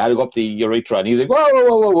I had to go up the urethra, and he was like,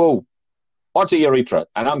 "Whoa! What's a urethra?"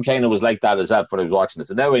 And I'm kind of was like that as that when I was watching it.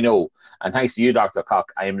 So now I know, and thanks to you, Dr.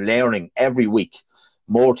 Cock, I am learning every week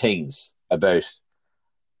more things about.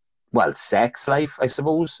 Well, sex life, I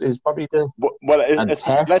suppose, is probably the let's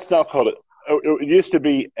not call it. It used to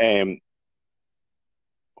be what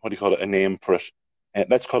do you call it? A name for it.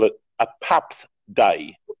 Let's call it a PAPS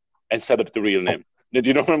dye instead of the real name. Now, do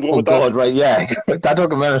you know where I'm going with that? Oh God, right? Yeah, that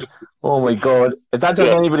took a minute. Oh my God, if that took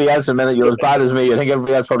anybody else a minute, you're as bad as me. I think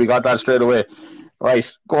everybody else probably got that straight away.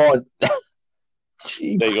 Right, go on.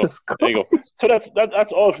 There you go. So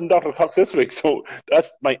that's all from Dr. Cock this week. So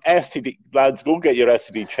that's my STD. Lads, go get your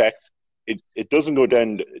STD checks. It doesn't go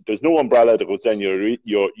down. There's no umbrella that goes down your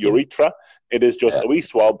urethra. It is just a wee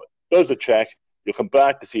swab. Does a check. You'll come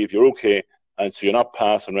back to see if you're okay, and so you're not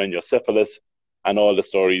passing around your syphilis and all the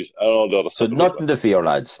stories and all the other stuff. So nothing to fear,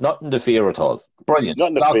 lads. Nothing to fear at all. Brilliant,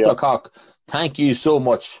 Dr. Cock. Thank you so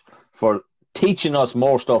much for teaching us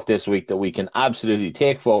more stuff this week that we can absolutely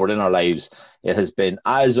take forward in our lives. It has been,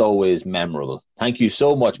 as always, memorable. Thank you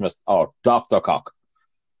so much, Dr. Cock.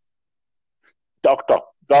 Doctor,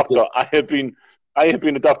 I have been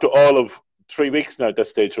a doctor all of 3 weeks now at this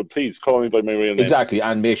stage, so please call me by my real name. Exactly,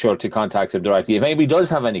 and make sure to contact him directly. If anybody does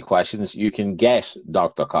have any questions, you can get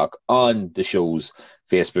Dr. Cock on the show's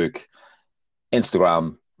Facebook,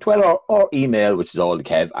 Instagram, Twitter, or email, which is all the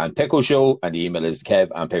Kev and Pickle Show, and the email is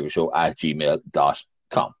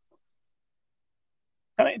kevandpickleshow@gmail.com.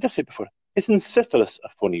 Can I just say before, isn't syphilis a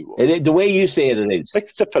funny word? The way you say it, it is. Like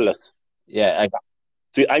syphilis. Yeah.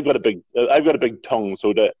 See, I've got a big tongue,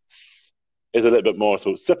 so that is a little bit more.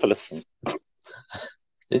 So syphilis.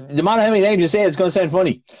 No matter how many times you say it, it's going to sound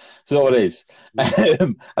funny. So it is.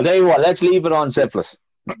 I'll tell you what, let's leave it on syphilis.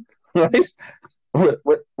 Right?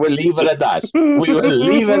 We'll leave it at that. We will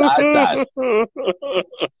leave it at that.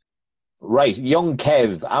 Right, young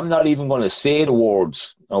Kev, I'm not even going to say the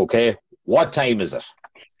words, okay? What time is it?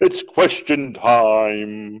 It's question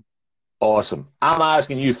time. Awesome. I'm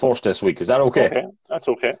asking you first this week. Is that okay? Okay, that's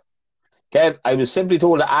okay. Kev, I was simply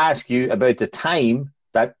told to ask you about the time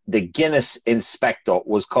that the Guinness inspector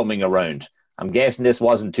was coming around. I'm guessing this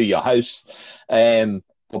wasn't to your house.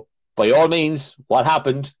 But by all means, what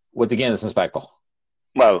happened with the Guinness inspector?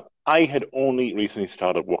 Well, I had only recently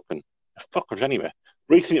started working. Fuckers, anyway.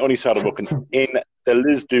 Recently only started working in the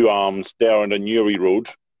Lisdoo Arms there on the Newry Road.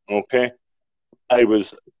 Okay. I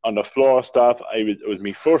was on the floor staff. It was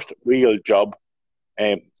my first real job.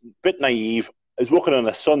 Bit naive. I was working on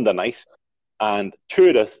a Sunday night, and two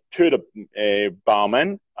of the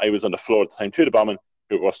barmen, I was on the floor at the time, two of the barmen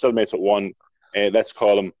who were still mates at one, let's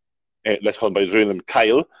call him by his real name,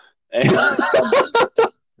 Kyle.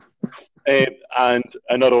 And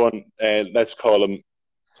another one, let's call him,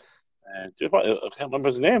 I can't remember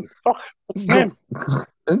his name. Fuck, what's his name?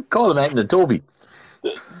 Call him out in the Toby.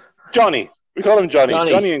 Johnny. We call him Johnny.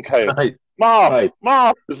 Johnny and Kyle. Right.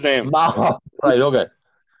 Mark, his name. Mark. Right, okay.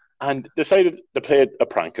 And decided to play a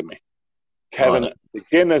prank on me. Kevin, the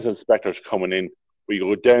Guinness inspector's coming in. We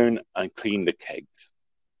go down and clean the kegs.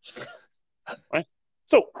 Right?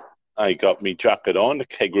 So I got me jacket on. The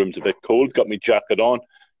keg room's a bit cold. Got me jacket on.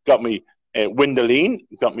 Got me windoline.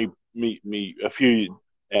 Got me a few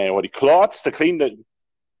cloths to clean the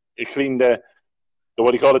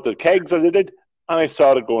the kegs as I did. And I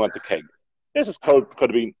started going at the keg. This could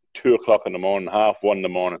have been 2 o'clock in the morning, 1:30 in the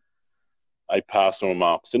morning. I passed no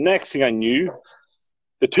marks. The next thing I knew,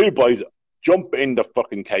 the two boys jump in the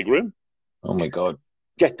fucking keg room. Oh my God.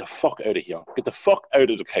 Get the fuck out of here. Get the fuck out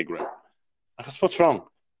of the keg room. I guess, what's wrong?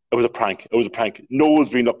 It was a prank. Noel's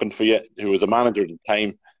been looking for you, who was a manager at the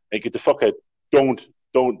time. Like, get the fuck out. Don't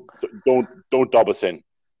dob us in.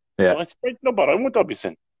 Yeah. I said, no, but I won't dob us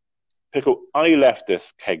in. Pickle, I left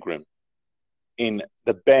this keg room in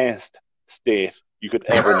the best state you could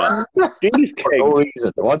ever imagine. These kegs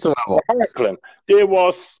sparkling. They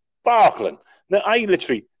were sparkling. Now, I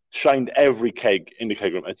literally shined every keg in the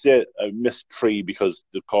keg room. I'd say I missed 3 because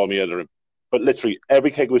they called me out of the room. But literally,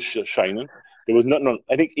 every keg was shining. There was nothing on.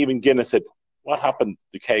 I think even Guinness said, what happened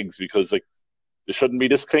to kegs? Because like they shouldn't be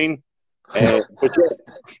this clean.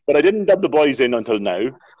 But I didn't dub the boys in until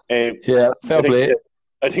now. Fair play.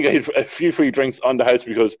 I think I had a few free drinks on the house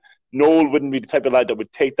because Noel wouldn't be the type of lad that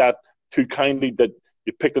would take that too kindly, that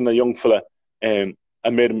you picked on a young fella and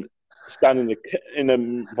made him stand in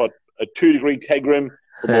a 2-degree keg room.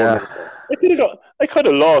 Yeah. I could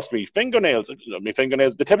have lost my fingernails.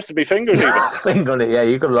 The tips of my fingers even. Yeah,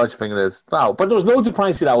 you could have lost your fingernails. Wow, but there was loads of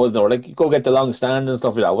pranks to that, wasn't there? Like, you go get the long stand and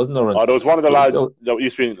stuff like that, wasn't there? There was one of the lads that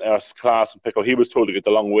used to be in our class in Pickle. He was told to get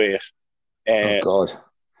the long wait. Oh, God.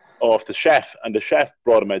 Off the chef, and the chef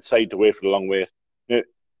brought him outside to wait for the long wait.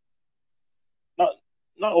 Now,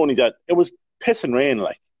 not only that, it was pissing rain,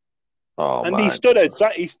 like. Oh, and man. he stood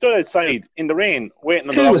outside in the rain waiting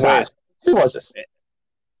on the long wait. Who was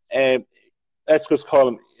it? Let's just call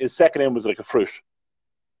him. His second name was like a fruit.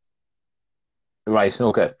 Right.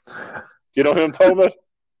 Okay. You know who I'm talking about?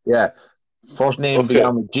 Yeah. First name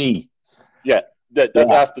began with G. Yeah, that's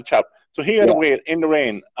the chap. So he had to wait in the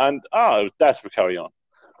rain, and it was desperate carry on.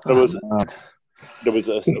 There was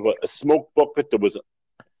a smoke bucket. There was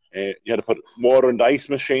you had to put water in the ice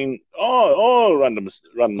machine. All random. But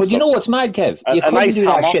stuff. You know what's mad, Kev? You couldn't do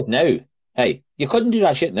that shit now. Hey, you couldn't do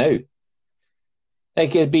that shit now.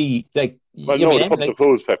 Like, it'd be like. Well, no, the pubs are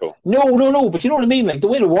closed, Pickle. No. But you know what I mean? Like, the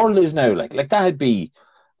way the world is now, like that'd be,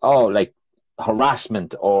 like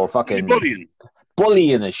harassment or fucking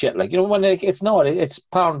bullying and shit. Like, you know, when it's not, it's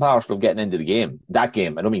part and parcel of getting into the game. That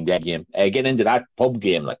game. I don't mean that game. Getting into that pub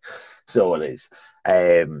game, like, so it is.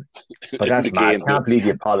 But that's mad. I can't believe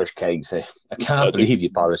you polished kegs. I can't believe you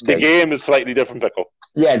polished kegs. The game is slightly different, Pickle.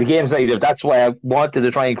 Yeah, the game's slightly different. That's why I wanted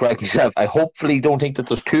to try and correct myself. I hopefully don't think that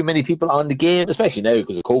there's too many people on the game, especially now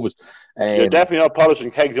because of COVID. You're definitely not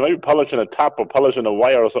polishing kegs. You might be polishing a tap or polishing a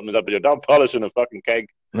wire or something like that, but you're not polishing a fucking keg.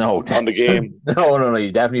 No, on the game. No.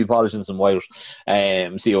 You're definitely polishing some wires.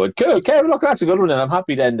 Cool. Look, that's a good one, and I'm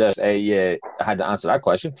happy then that I had to answer that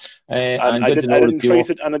question. I didn't face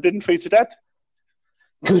it that.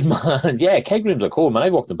 Good man. Yeah, keg rooms are cool, man.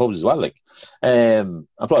 I've worked in pubs as well, like. And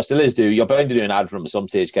plus, still is you're bound to do an ad for them at some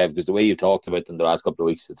stage, Kev, because the way you've talked about them the last couple of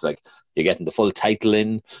weeks, it's like you're getting the full title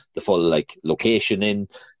in, the full like location in.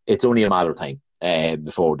 It's only a matter of time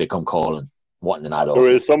before they come calling, wanting an ad.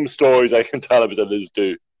 There is some stories I can tell about the Liz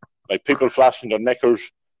do, like people flashing their knickers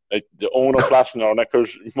like the owner flashing our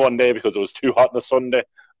knickers one day because it was too hot on a Sunday.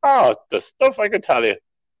 The stuff I can tell you.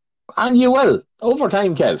 And you will. Over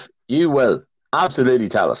time, Kev, you will. Absolutely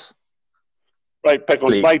tell us. Right,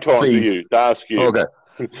 Pickle, my turn to ask you. Okay.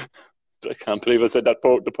 I can't believe I said that,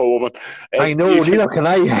 the poor woman. I know, neither can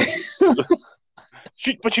I.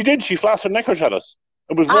 But she did. She flashed her knickers at us.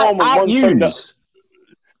 It was warm on one Sunday.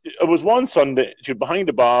 It was one Sunday. She was behind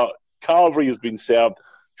the bar. Calvary was being served.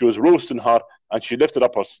 She was roasting hot, and she lifted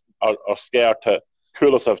up her skirt to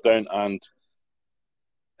cool herself down.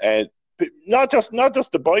 And not just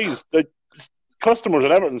the boys, the customers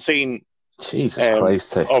and everything seen. Jesus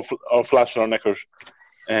Christ! Of flashing her knickers.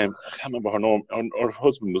 I can't remember her name. Her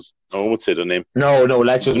husband was. I won't say the name. No.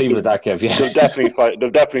 Let's just leave it at that, Kev. Yeah. They'll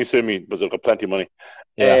definitely sue me because they've got plenty of money.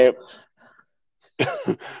 Yeah.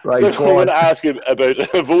 Right. I want to ask you about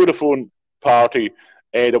a Vodafone party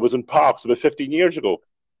that was in Parks about 15 years ago.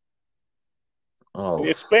 Oh. Can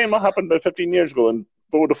you explain what happened about 15 years ago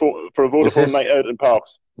for a Vodafone night out in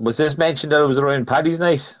Parks? Was this mentioned that it was around Paddy's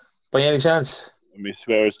night by any chance? Let me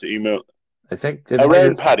swear it's the email. I think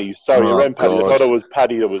around Paddy's. Sorry, around Paddy's. I thought it was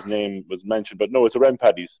Paddy that was mentioned, but no, it's around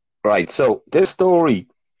Paddy's. Right. So this story,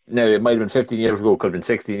 now it might have been 15 years ago, could have been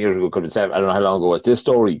 16 years ago, could have been 7. I don't know how long ago it was. This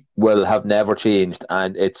story will have never changed,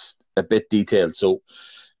 and it's a bit detailed. So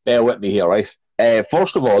bear with me here, right?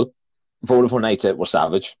 First of all, Vodafone nights out were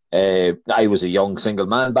savage. I was a young single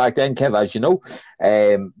man back then, Kev, as you know.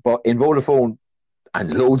 But in Vodafone,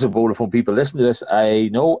 and loads of Vodafone people listen to this, I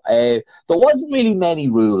know, there wasn't really many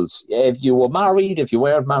rules. If you were married, if you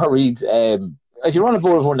weren't married, if you were on a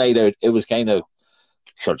Vodafone night out, it was kind of,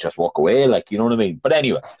 sure, just walk away, like, you know what I mean? But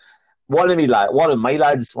anyway, one of the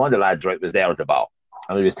lads, right, was there at the bar,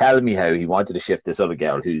 and he was telling me how he wanted to shift this other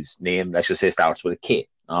girl whose name, let's just say, starts with a K,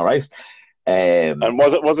 all right? And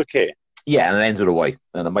was it K? Yeah, and it ends with a Y,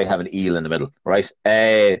 and it might have an eel in the middle, right?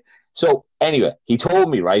 So anyway, he told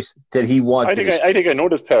me, right, that he wanted. I think I know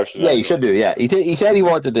this person. Yeah, you should do. Yeah, he said he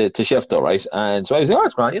wanted to shift her, right? And so I was like, "Oh,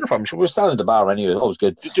 it's grand. Uniform. We're standing at the bar anyway. Always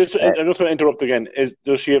good." I just want to interrupt again.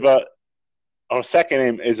 Does she have her second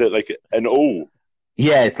name? Is it like an O?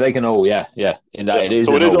 Yeah, it's like an O. Yeah. In that it is.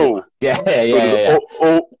 So it is O. Yeah.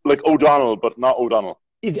 O like O'Donnell, but not O'Donnell.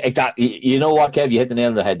 Exactly. You know what, Kev? You hit the nail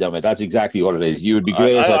on the head, damn it. That's exactly what it is. You would be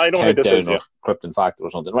great at Countdown or Krypton Factor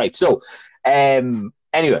or something, right? So,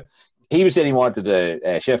 anyway, he was saying he wanted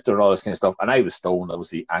to shift her and all this kind of stuff, and I was stoned,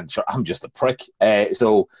 obviously, and sure, I'm just a prick.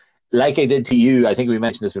 So, like I did to you, I think we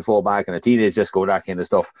mentioned this before back in a teenage disco, that kind of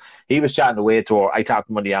stuff. He was chatting away to her. I tapped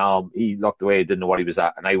him on the arm. He looked away, didn't know what he was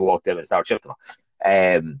at, and I walked in and started shifting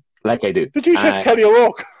her, like I do. Did you shift Kelly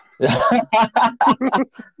O'Rourke?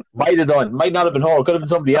 Might have done, might not have been her, could have been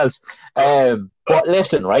somebody else. But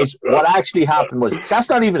listen, right, what actually happened was, that's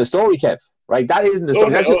not even a story, Kev, right? That isn't the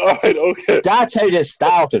story. Okay. That's how this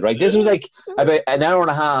started, right? This was like about an hour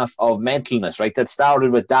and a half of mentalness, right? That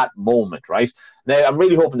started with that moment, right? Now, I'm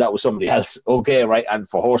really hoping that was somebody else, okay, right? And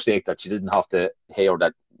for her sake, that she didn't have to hear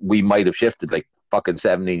that we might have shifted like fucking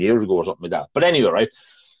 17 years ago or something like that. But anyway, right,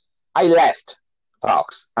 I left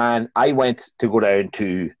Fox and I went to go down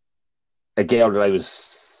to a girl that I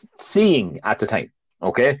was seeing at the time,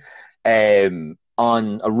 okay,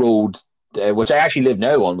 on a road which I actually live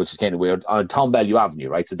now on, which is kind of weird, on Tom Bellew Avenue,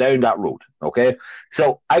 right? So down that road, okay?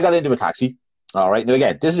 So I got into a taxi, all right? Now,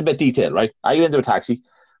 again, this is a bit detailed, right? I got into a taxi,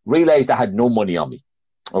 realized I had no money on me,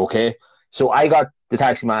 okay? So I got the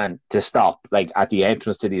taxi man to stop, like, at the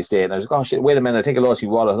entrance to the estate, and I was like, oh, shit, wait a minute, I think I lost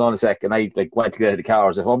your wallet, hold on a sec, and I, like, went to get out of the car, I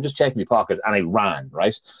was like, oh, I'm just checking my pocket, and I ran,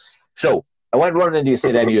 right? So I went running into the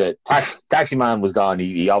estate anyway. Taxi man was gone.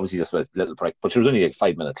 He obviously just was a little prick, but it was only like a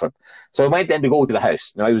 5-minute trip. So I went then to go to the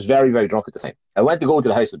house. Now, I was very, very drunk at the time. I went to go to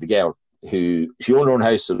the house of the girl who, she owned her own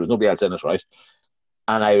house, so there was nobody else in it, right?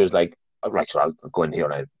 And I was like, right, so I'll go in here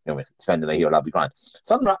now, you know, spend the night here, that'll be grand.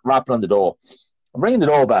 So I'm rapping on the door. I'm ringing the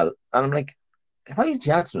doorbell, and I'm like, why did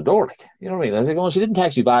you answer the door? Like, you know what I mean? I was like, oh, she didn't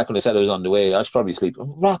text me back when I said I was on the way. I was probably asleep.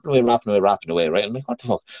 I'm rapping away, right? I'm like, what the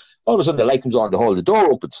fuck? All of a sudden, the light comes on, the hall, the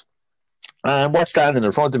door opens. And what's standing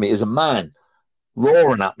in front of me is a man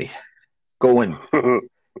roaring at me, going,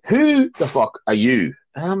 who the fuck are you?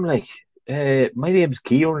 And I'm like, my name's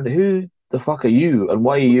Kieran. Who the fuck are you? And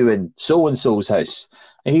why are you in so-and-so's house?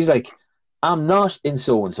 And he's like, I'm not in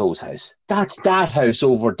so-and-so's house. That's that house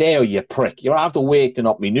over there, you prick. You're after waking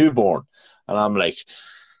up me newborn. And I'm like,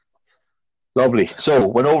 lovely. So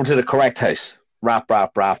went over to the correct house. Rap.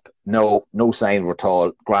 No sign of her at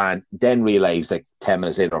all. Grand. Then realised like 10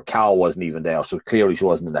 minutes later, Carl wasn't even there. So clearly she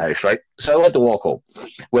wasn't in the house, right? So I went to walk home,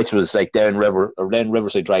 which was like down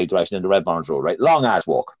Riverside Drive direction into Red Barns Road, right? Long ass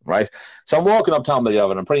walk, right? So I'm walking up Tom Bellew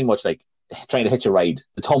and I'm pretty much like trying to hitch a ride.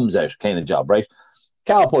 The thumbs out kind of job, right?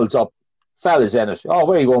 Car pulls up, fella's in it. Oh,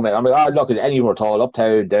 where you going, mate? I'm like, oh, look, anywhere at all,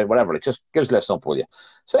 uptown, down, whatever. Like, just give us a lift up, will you?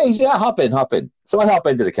 So he said, yeah, hop in. So I hop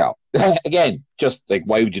into the car. Again, just like,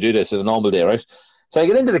 why would you do this on a normal day, right? So I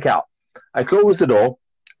get into the car. I close the door,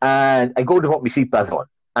 and I go to put my seatbelt on.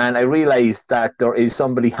 And I realise that there is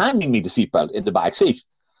somebody handing me the seatbelt in the back seat.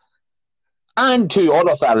 And two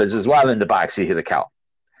other fellas as well in the back seat of the car.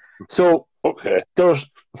 So there's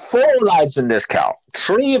 4 lads in this car.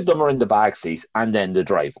 3 of them are in the back seat, and then the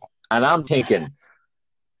driver. And I'm thinking,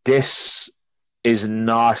 this is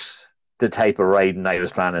not the type of riding I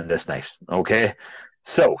was planning this night, okay?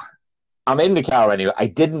 So I'm in the car anyway. I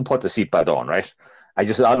didn't put the seatbelt on, right? I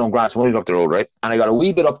just said, I don't grant, I'm going up the road, right? And I got a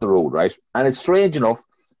wee bit up the road, right? And it's strange enough,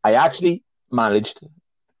 I actually managed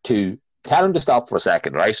to tell him to stop for a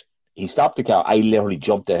second, right? He stopped the car. I literally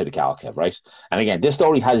jumped out of the car, Kev, right? And again, this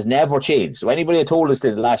story has never changed. So anybody that told us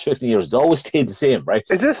in the last 15 years, it's always stayed the same, right?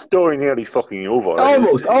 Is this story nearly fucking over?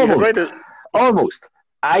 Almost.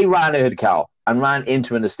 I ran out of the car and ran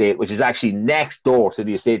into an estate, which is actually next door to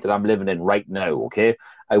the estate that I'm living in right now, okay?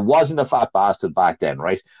 I wasn't a fat bastard back then,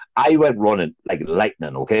 right? I went running like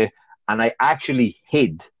lightning, okay? And I actually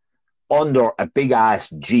hid under a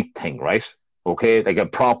big-ass Jeep thing, right? Okay, like a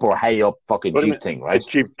proper high-up fucking Jeep thing, right? A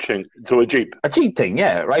Jeep thing. So a Jeep. A Jeep thing,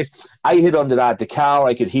 yeah, right? I hid under that. The car,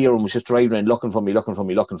 I could hear him was just driving around looking for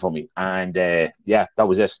me. And yeah, that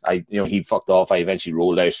was it. He fucked off. I eventually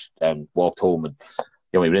rolled out and walked home, and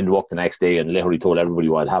we went into work the next day and literally told everybody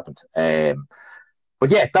what had happened.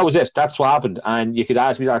 But yeah, that was it. That's what happened. And you could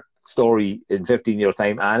ask me that story in 15 years'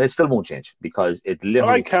 time, and it still won't change because it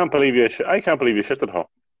literally. I can't believe you shit at her.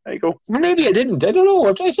 There you go. Maybe I didn't. I don't know.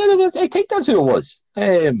 I said I think that's who it was.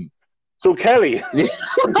 So Kelly,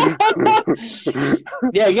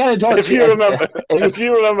 yeah, get in touch. If you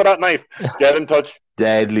remember that night, get in touch.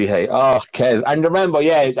 Deadly high. Oh, Kev. And remember,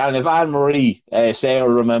 and if Anne Marie Sarah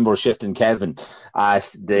remembers shifting Kevin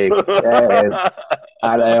at the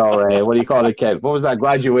what do you call it, Kev? What was that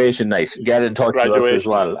graduation night? Get in touch with us as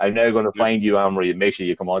well. I'm now going to find you, Anne Marie, and make sure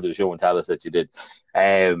you come onto the show and tell us that you did.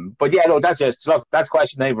 But yeah, no, that's it. So look, that's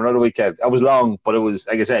question 9 for another week, Kev. That was long, but it was,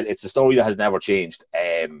 like I said, it's a story that has never changed.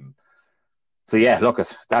 So yeah, look,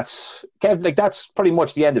 that's Kev. Like that's pretty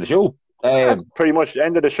much the end of the show. That's pretty much the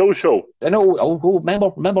end of the show. I know.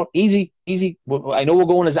 Remember, easy. I know we're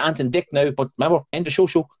going as Ant and Dick now, but remember, end of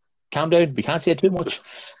show. Calm down. We can't say too much.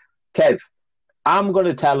 Kev, I'm going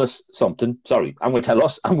to tell us something. Sorry, I'm going to tell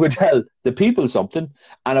us. I'm going to tell the people something,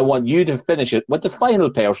 and I want you to finish it with the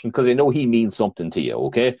final person because I know he means something to you.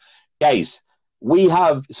 Okay, guys, we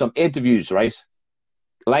have some interviews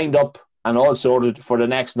lined up and all sorted for the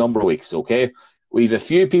next number of weeks. Okay, we have a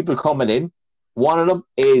few people coming in. One of them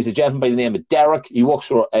is a gentleman by the name of Derek. He works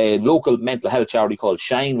for a local mental health charity called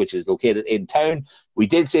Shine, which is located in town. We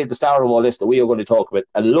did say at the start of all this that we are going to talk about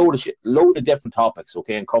a load of different topics,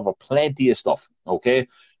 okay, and cover plenty of stuff, okay?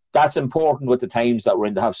 That's important with the times that we're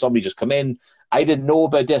in to have somebody just come in. I didn't know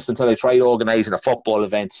about this until I tried organising a football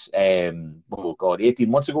event, 18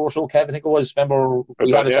 months ago or so, Kev, I think it was. Remember,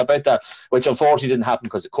 we had a chat about that, which unfortunately didn't happen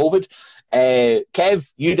because of COVID.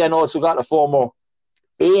 Kev, you then also got a former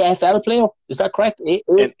AFL player, is that correct?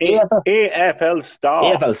 AFL star.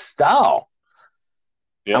 AFL star.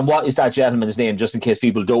 Yeah. And what is that gentleman's name, just in case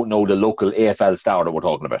people don't know the local AFL star that we're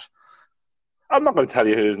talking about? I'm not going to tell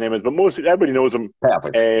you who his name is, but everybody knows him.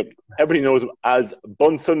 Perfect. Everybody knows him as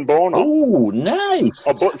Bunsen Borner. Oh, nice.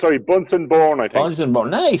 Bunsen Born, I think. Bunsen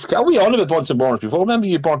Born, nice. We all about Bunsen Borns before. Remember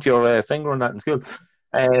you burnt your finger on that in school?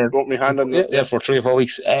 Broke my hand on it. Yeah, for 3 or 4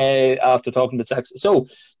 weeks after talking to sex. So,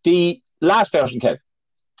 the last person, Kev,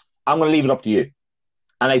 I'm going to leave it up to you.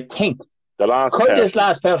 And I think, this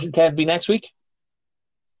last person, Kev, be next week?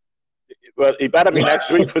 Well, he better be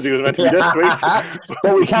next week because he was meant to be this week.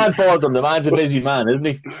 But we can't fault him. The man's a busy man, isn't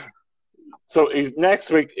he? So his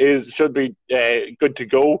next week should be good to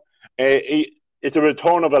go. It's a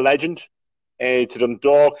return of a legend to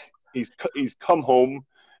Dundalk. He's come home.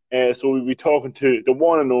 So we'll be talking to the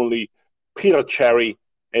one and only Peter Cherry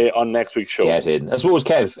on next week's show. Get in. I suppose,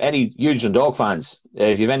 Kev, any huge Dundalk fans,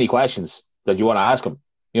 if you have any questions that you want to ask him,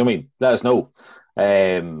 you know what I mean? Let us know.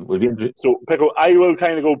 We'll be So, Pickle, I will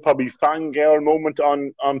kind of go probably fangirl moment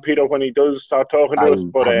on Peter when he does start talking to us.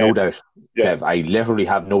 But no doubt, Kev, I literally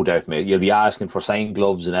have no doubt, mate. You'll be asking for signed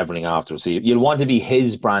gloves and everything after. So you'll want to be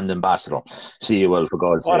his brand ambassador. See you will, for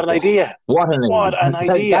God's sake. What an idea. What an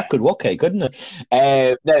idea. That could work, couldn't it?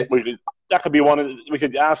 Now, that could be one. We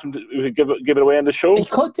could ask him. We could give it away on the show. He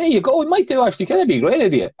could. There you go. We might do actually. That'd be a great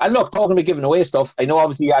idea. And look, talking about giving away stuff, I know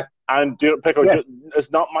obviously. And Pickle,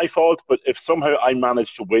 it's not my fault, but if somehow I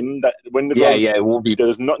manage to win the gloves, it won't be.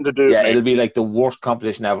 There's nothing to do. Yeah, it'll be like the worst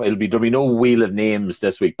competition ever. There'll be no wheel of names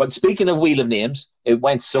this week. But speaking of wheel of names, it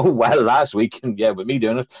went so well last week, and with me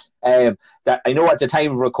doing it, that I know at the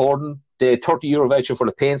time of recording, the €30 voucher for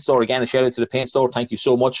the paint store. Again, a shout out to the paint store. Thank you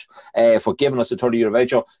so much for giving us a €30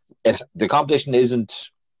 voucher. The competition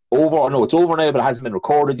isn't over. I know it's over now, but it hasn't been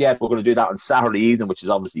recorded yet. We're going to do that on Saturday evening, which is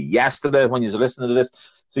obviously yesterday when you're listening to this.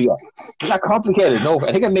 So yeah, it's not complicated. No,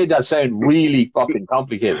 I think I made that sound really fucking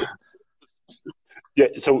complicated. Yeah,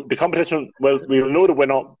 so the competition, well, we'll know the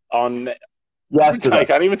winner on yesterday. I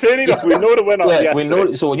can't even say anything. We'll know the winner yesterday. We'll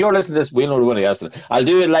know, so when you're listening to this, we'll know the winner yesterday. I'll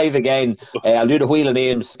do it live again. I'll do the wheel of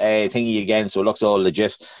names thingy again, so it looks all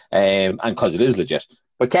legit. And because it is legit.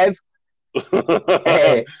 But Kev,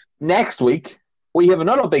 next week, we have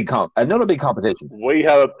another big competition. We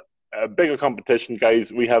have a bigger competition,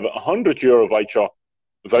 guys. We have €100 voucher,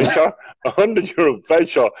 €100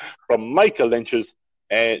 voucher from Michael Lynch's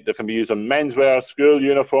that can be used on menswear, school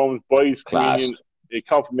uniforms, boys' communion,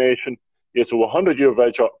 confirmation. Yeah, so €100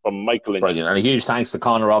 voucher from Michael Lynch. Brilliant. And a huge thanks to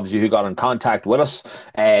Connor, obviously, who got in contact with us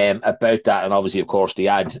about that, and obviously, of course, the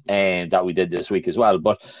ad that we did this week as well.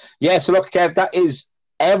 But yeah, so look, Kev, that is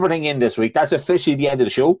everything in this week. That's officially the end of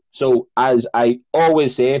the show. So as I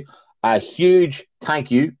always say, a huge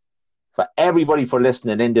thank you for everybody for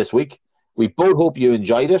listening in this week. We both hope you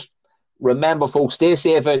enjoyed it. Remember, folks, stay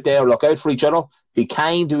safe out there. Look out for each other. Be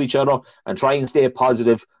kind to each other and try and stay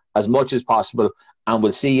positive as much as possible. And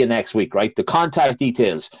we'll see you next week, right? The contact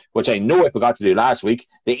details, which I know I forgot to do last week,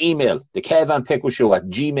 the email, the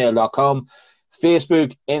KevandPickleShow@gmail.com,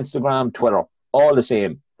 Facebook, Instagram, Twitter, all the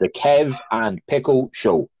same. The Kev and Pickle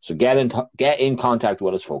Show. So get in contact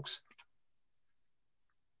with us, folks.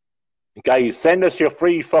 Guys, send us your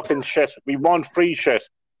free fucking shit. We want free shit.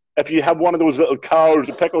 If you have one of those little cars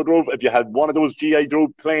the Pickle drove, if you had one of those GI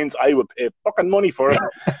drove planes, I would pay fucking money for it.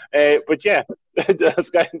 But yeah,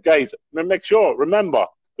 guys, make sure, remember,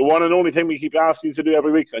 the one and only thing we keep asking you to do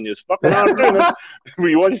every week, and you're fucking aren't doing it,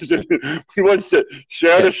 we want you to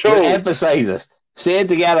share the show. We'll emphasize it. Say it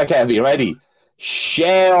together, Kev. You ready?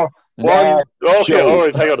 Share one. Okay, show. All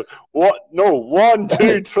right, hang on. What? No, 1,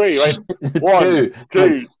 2, 3, right? 1, 2,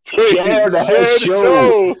 3. Share the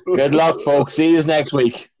show. Good luck, folks. See you next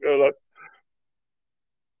week.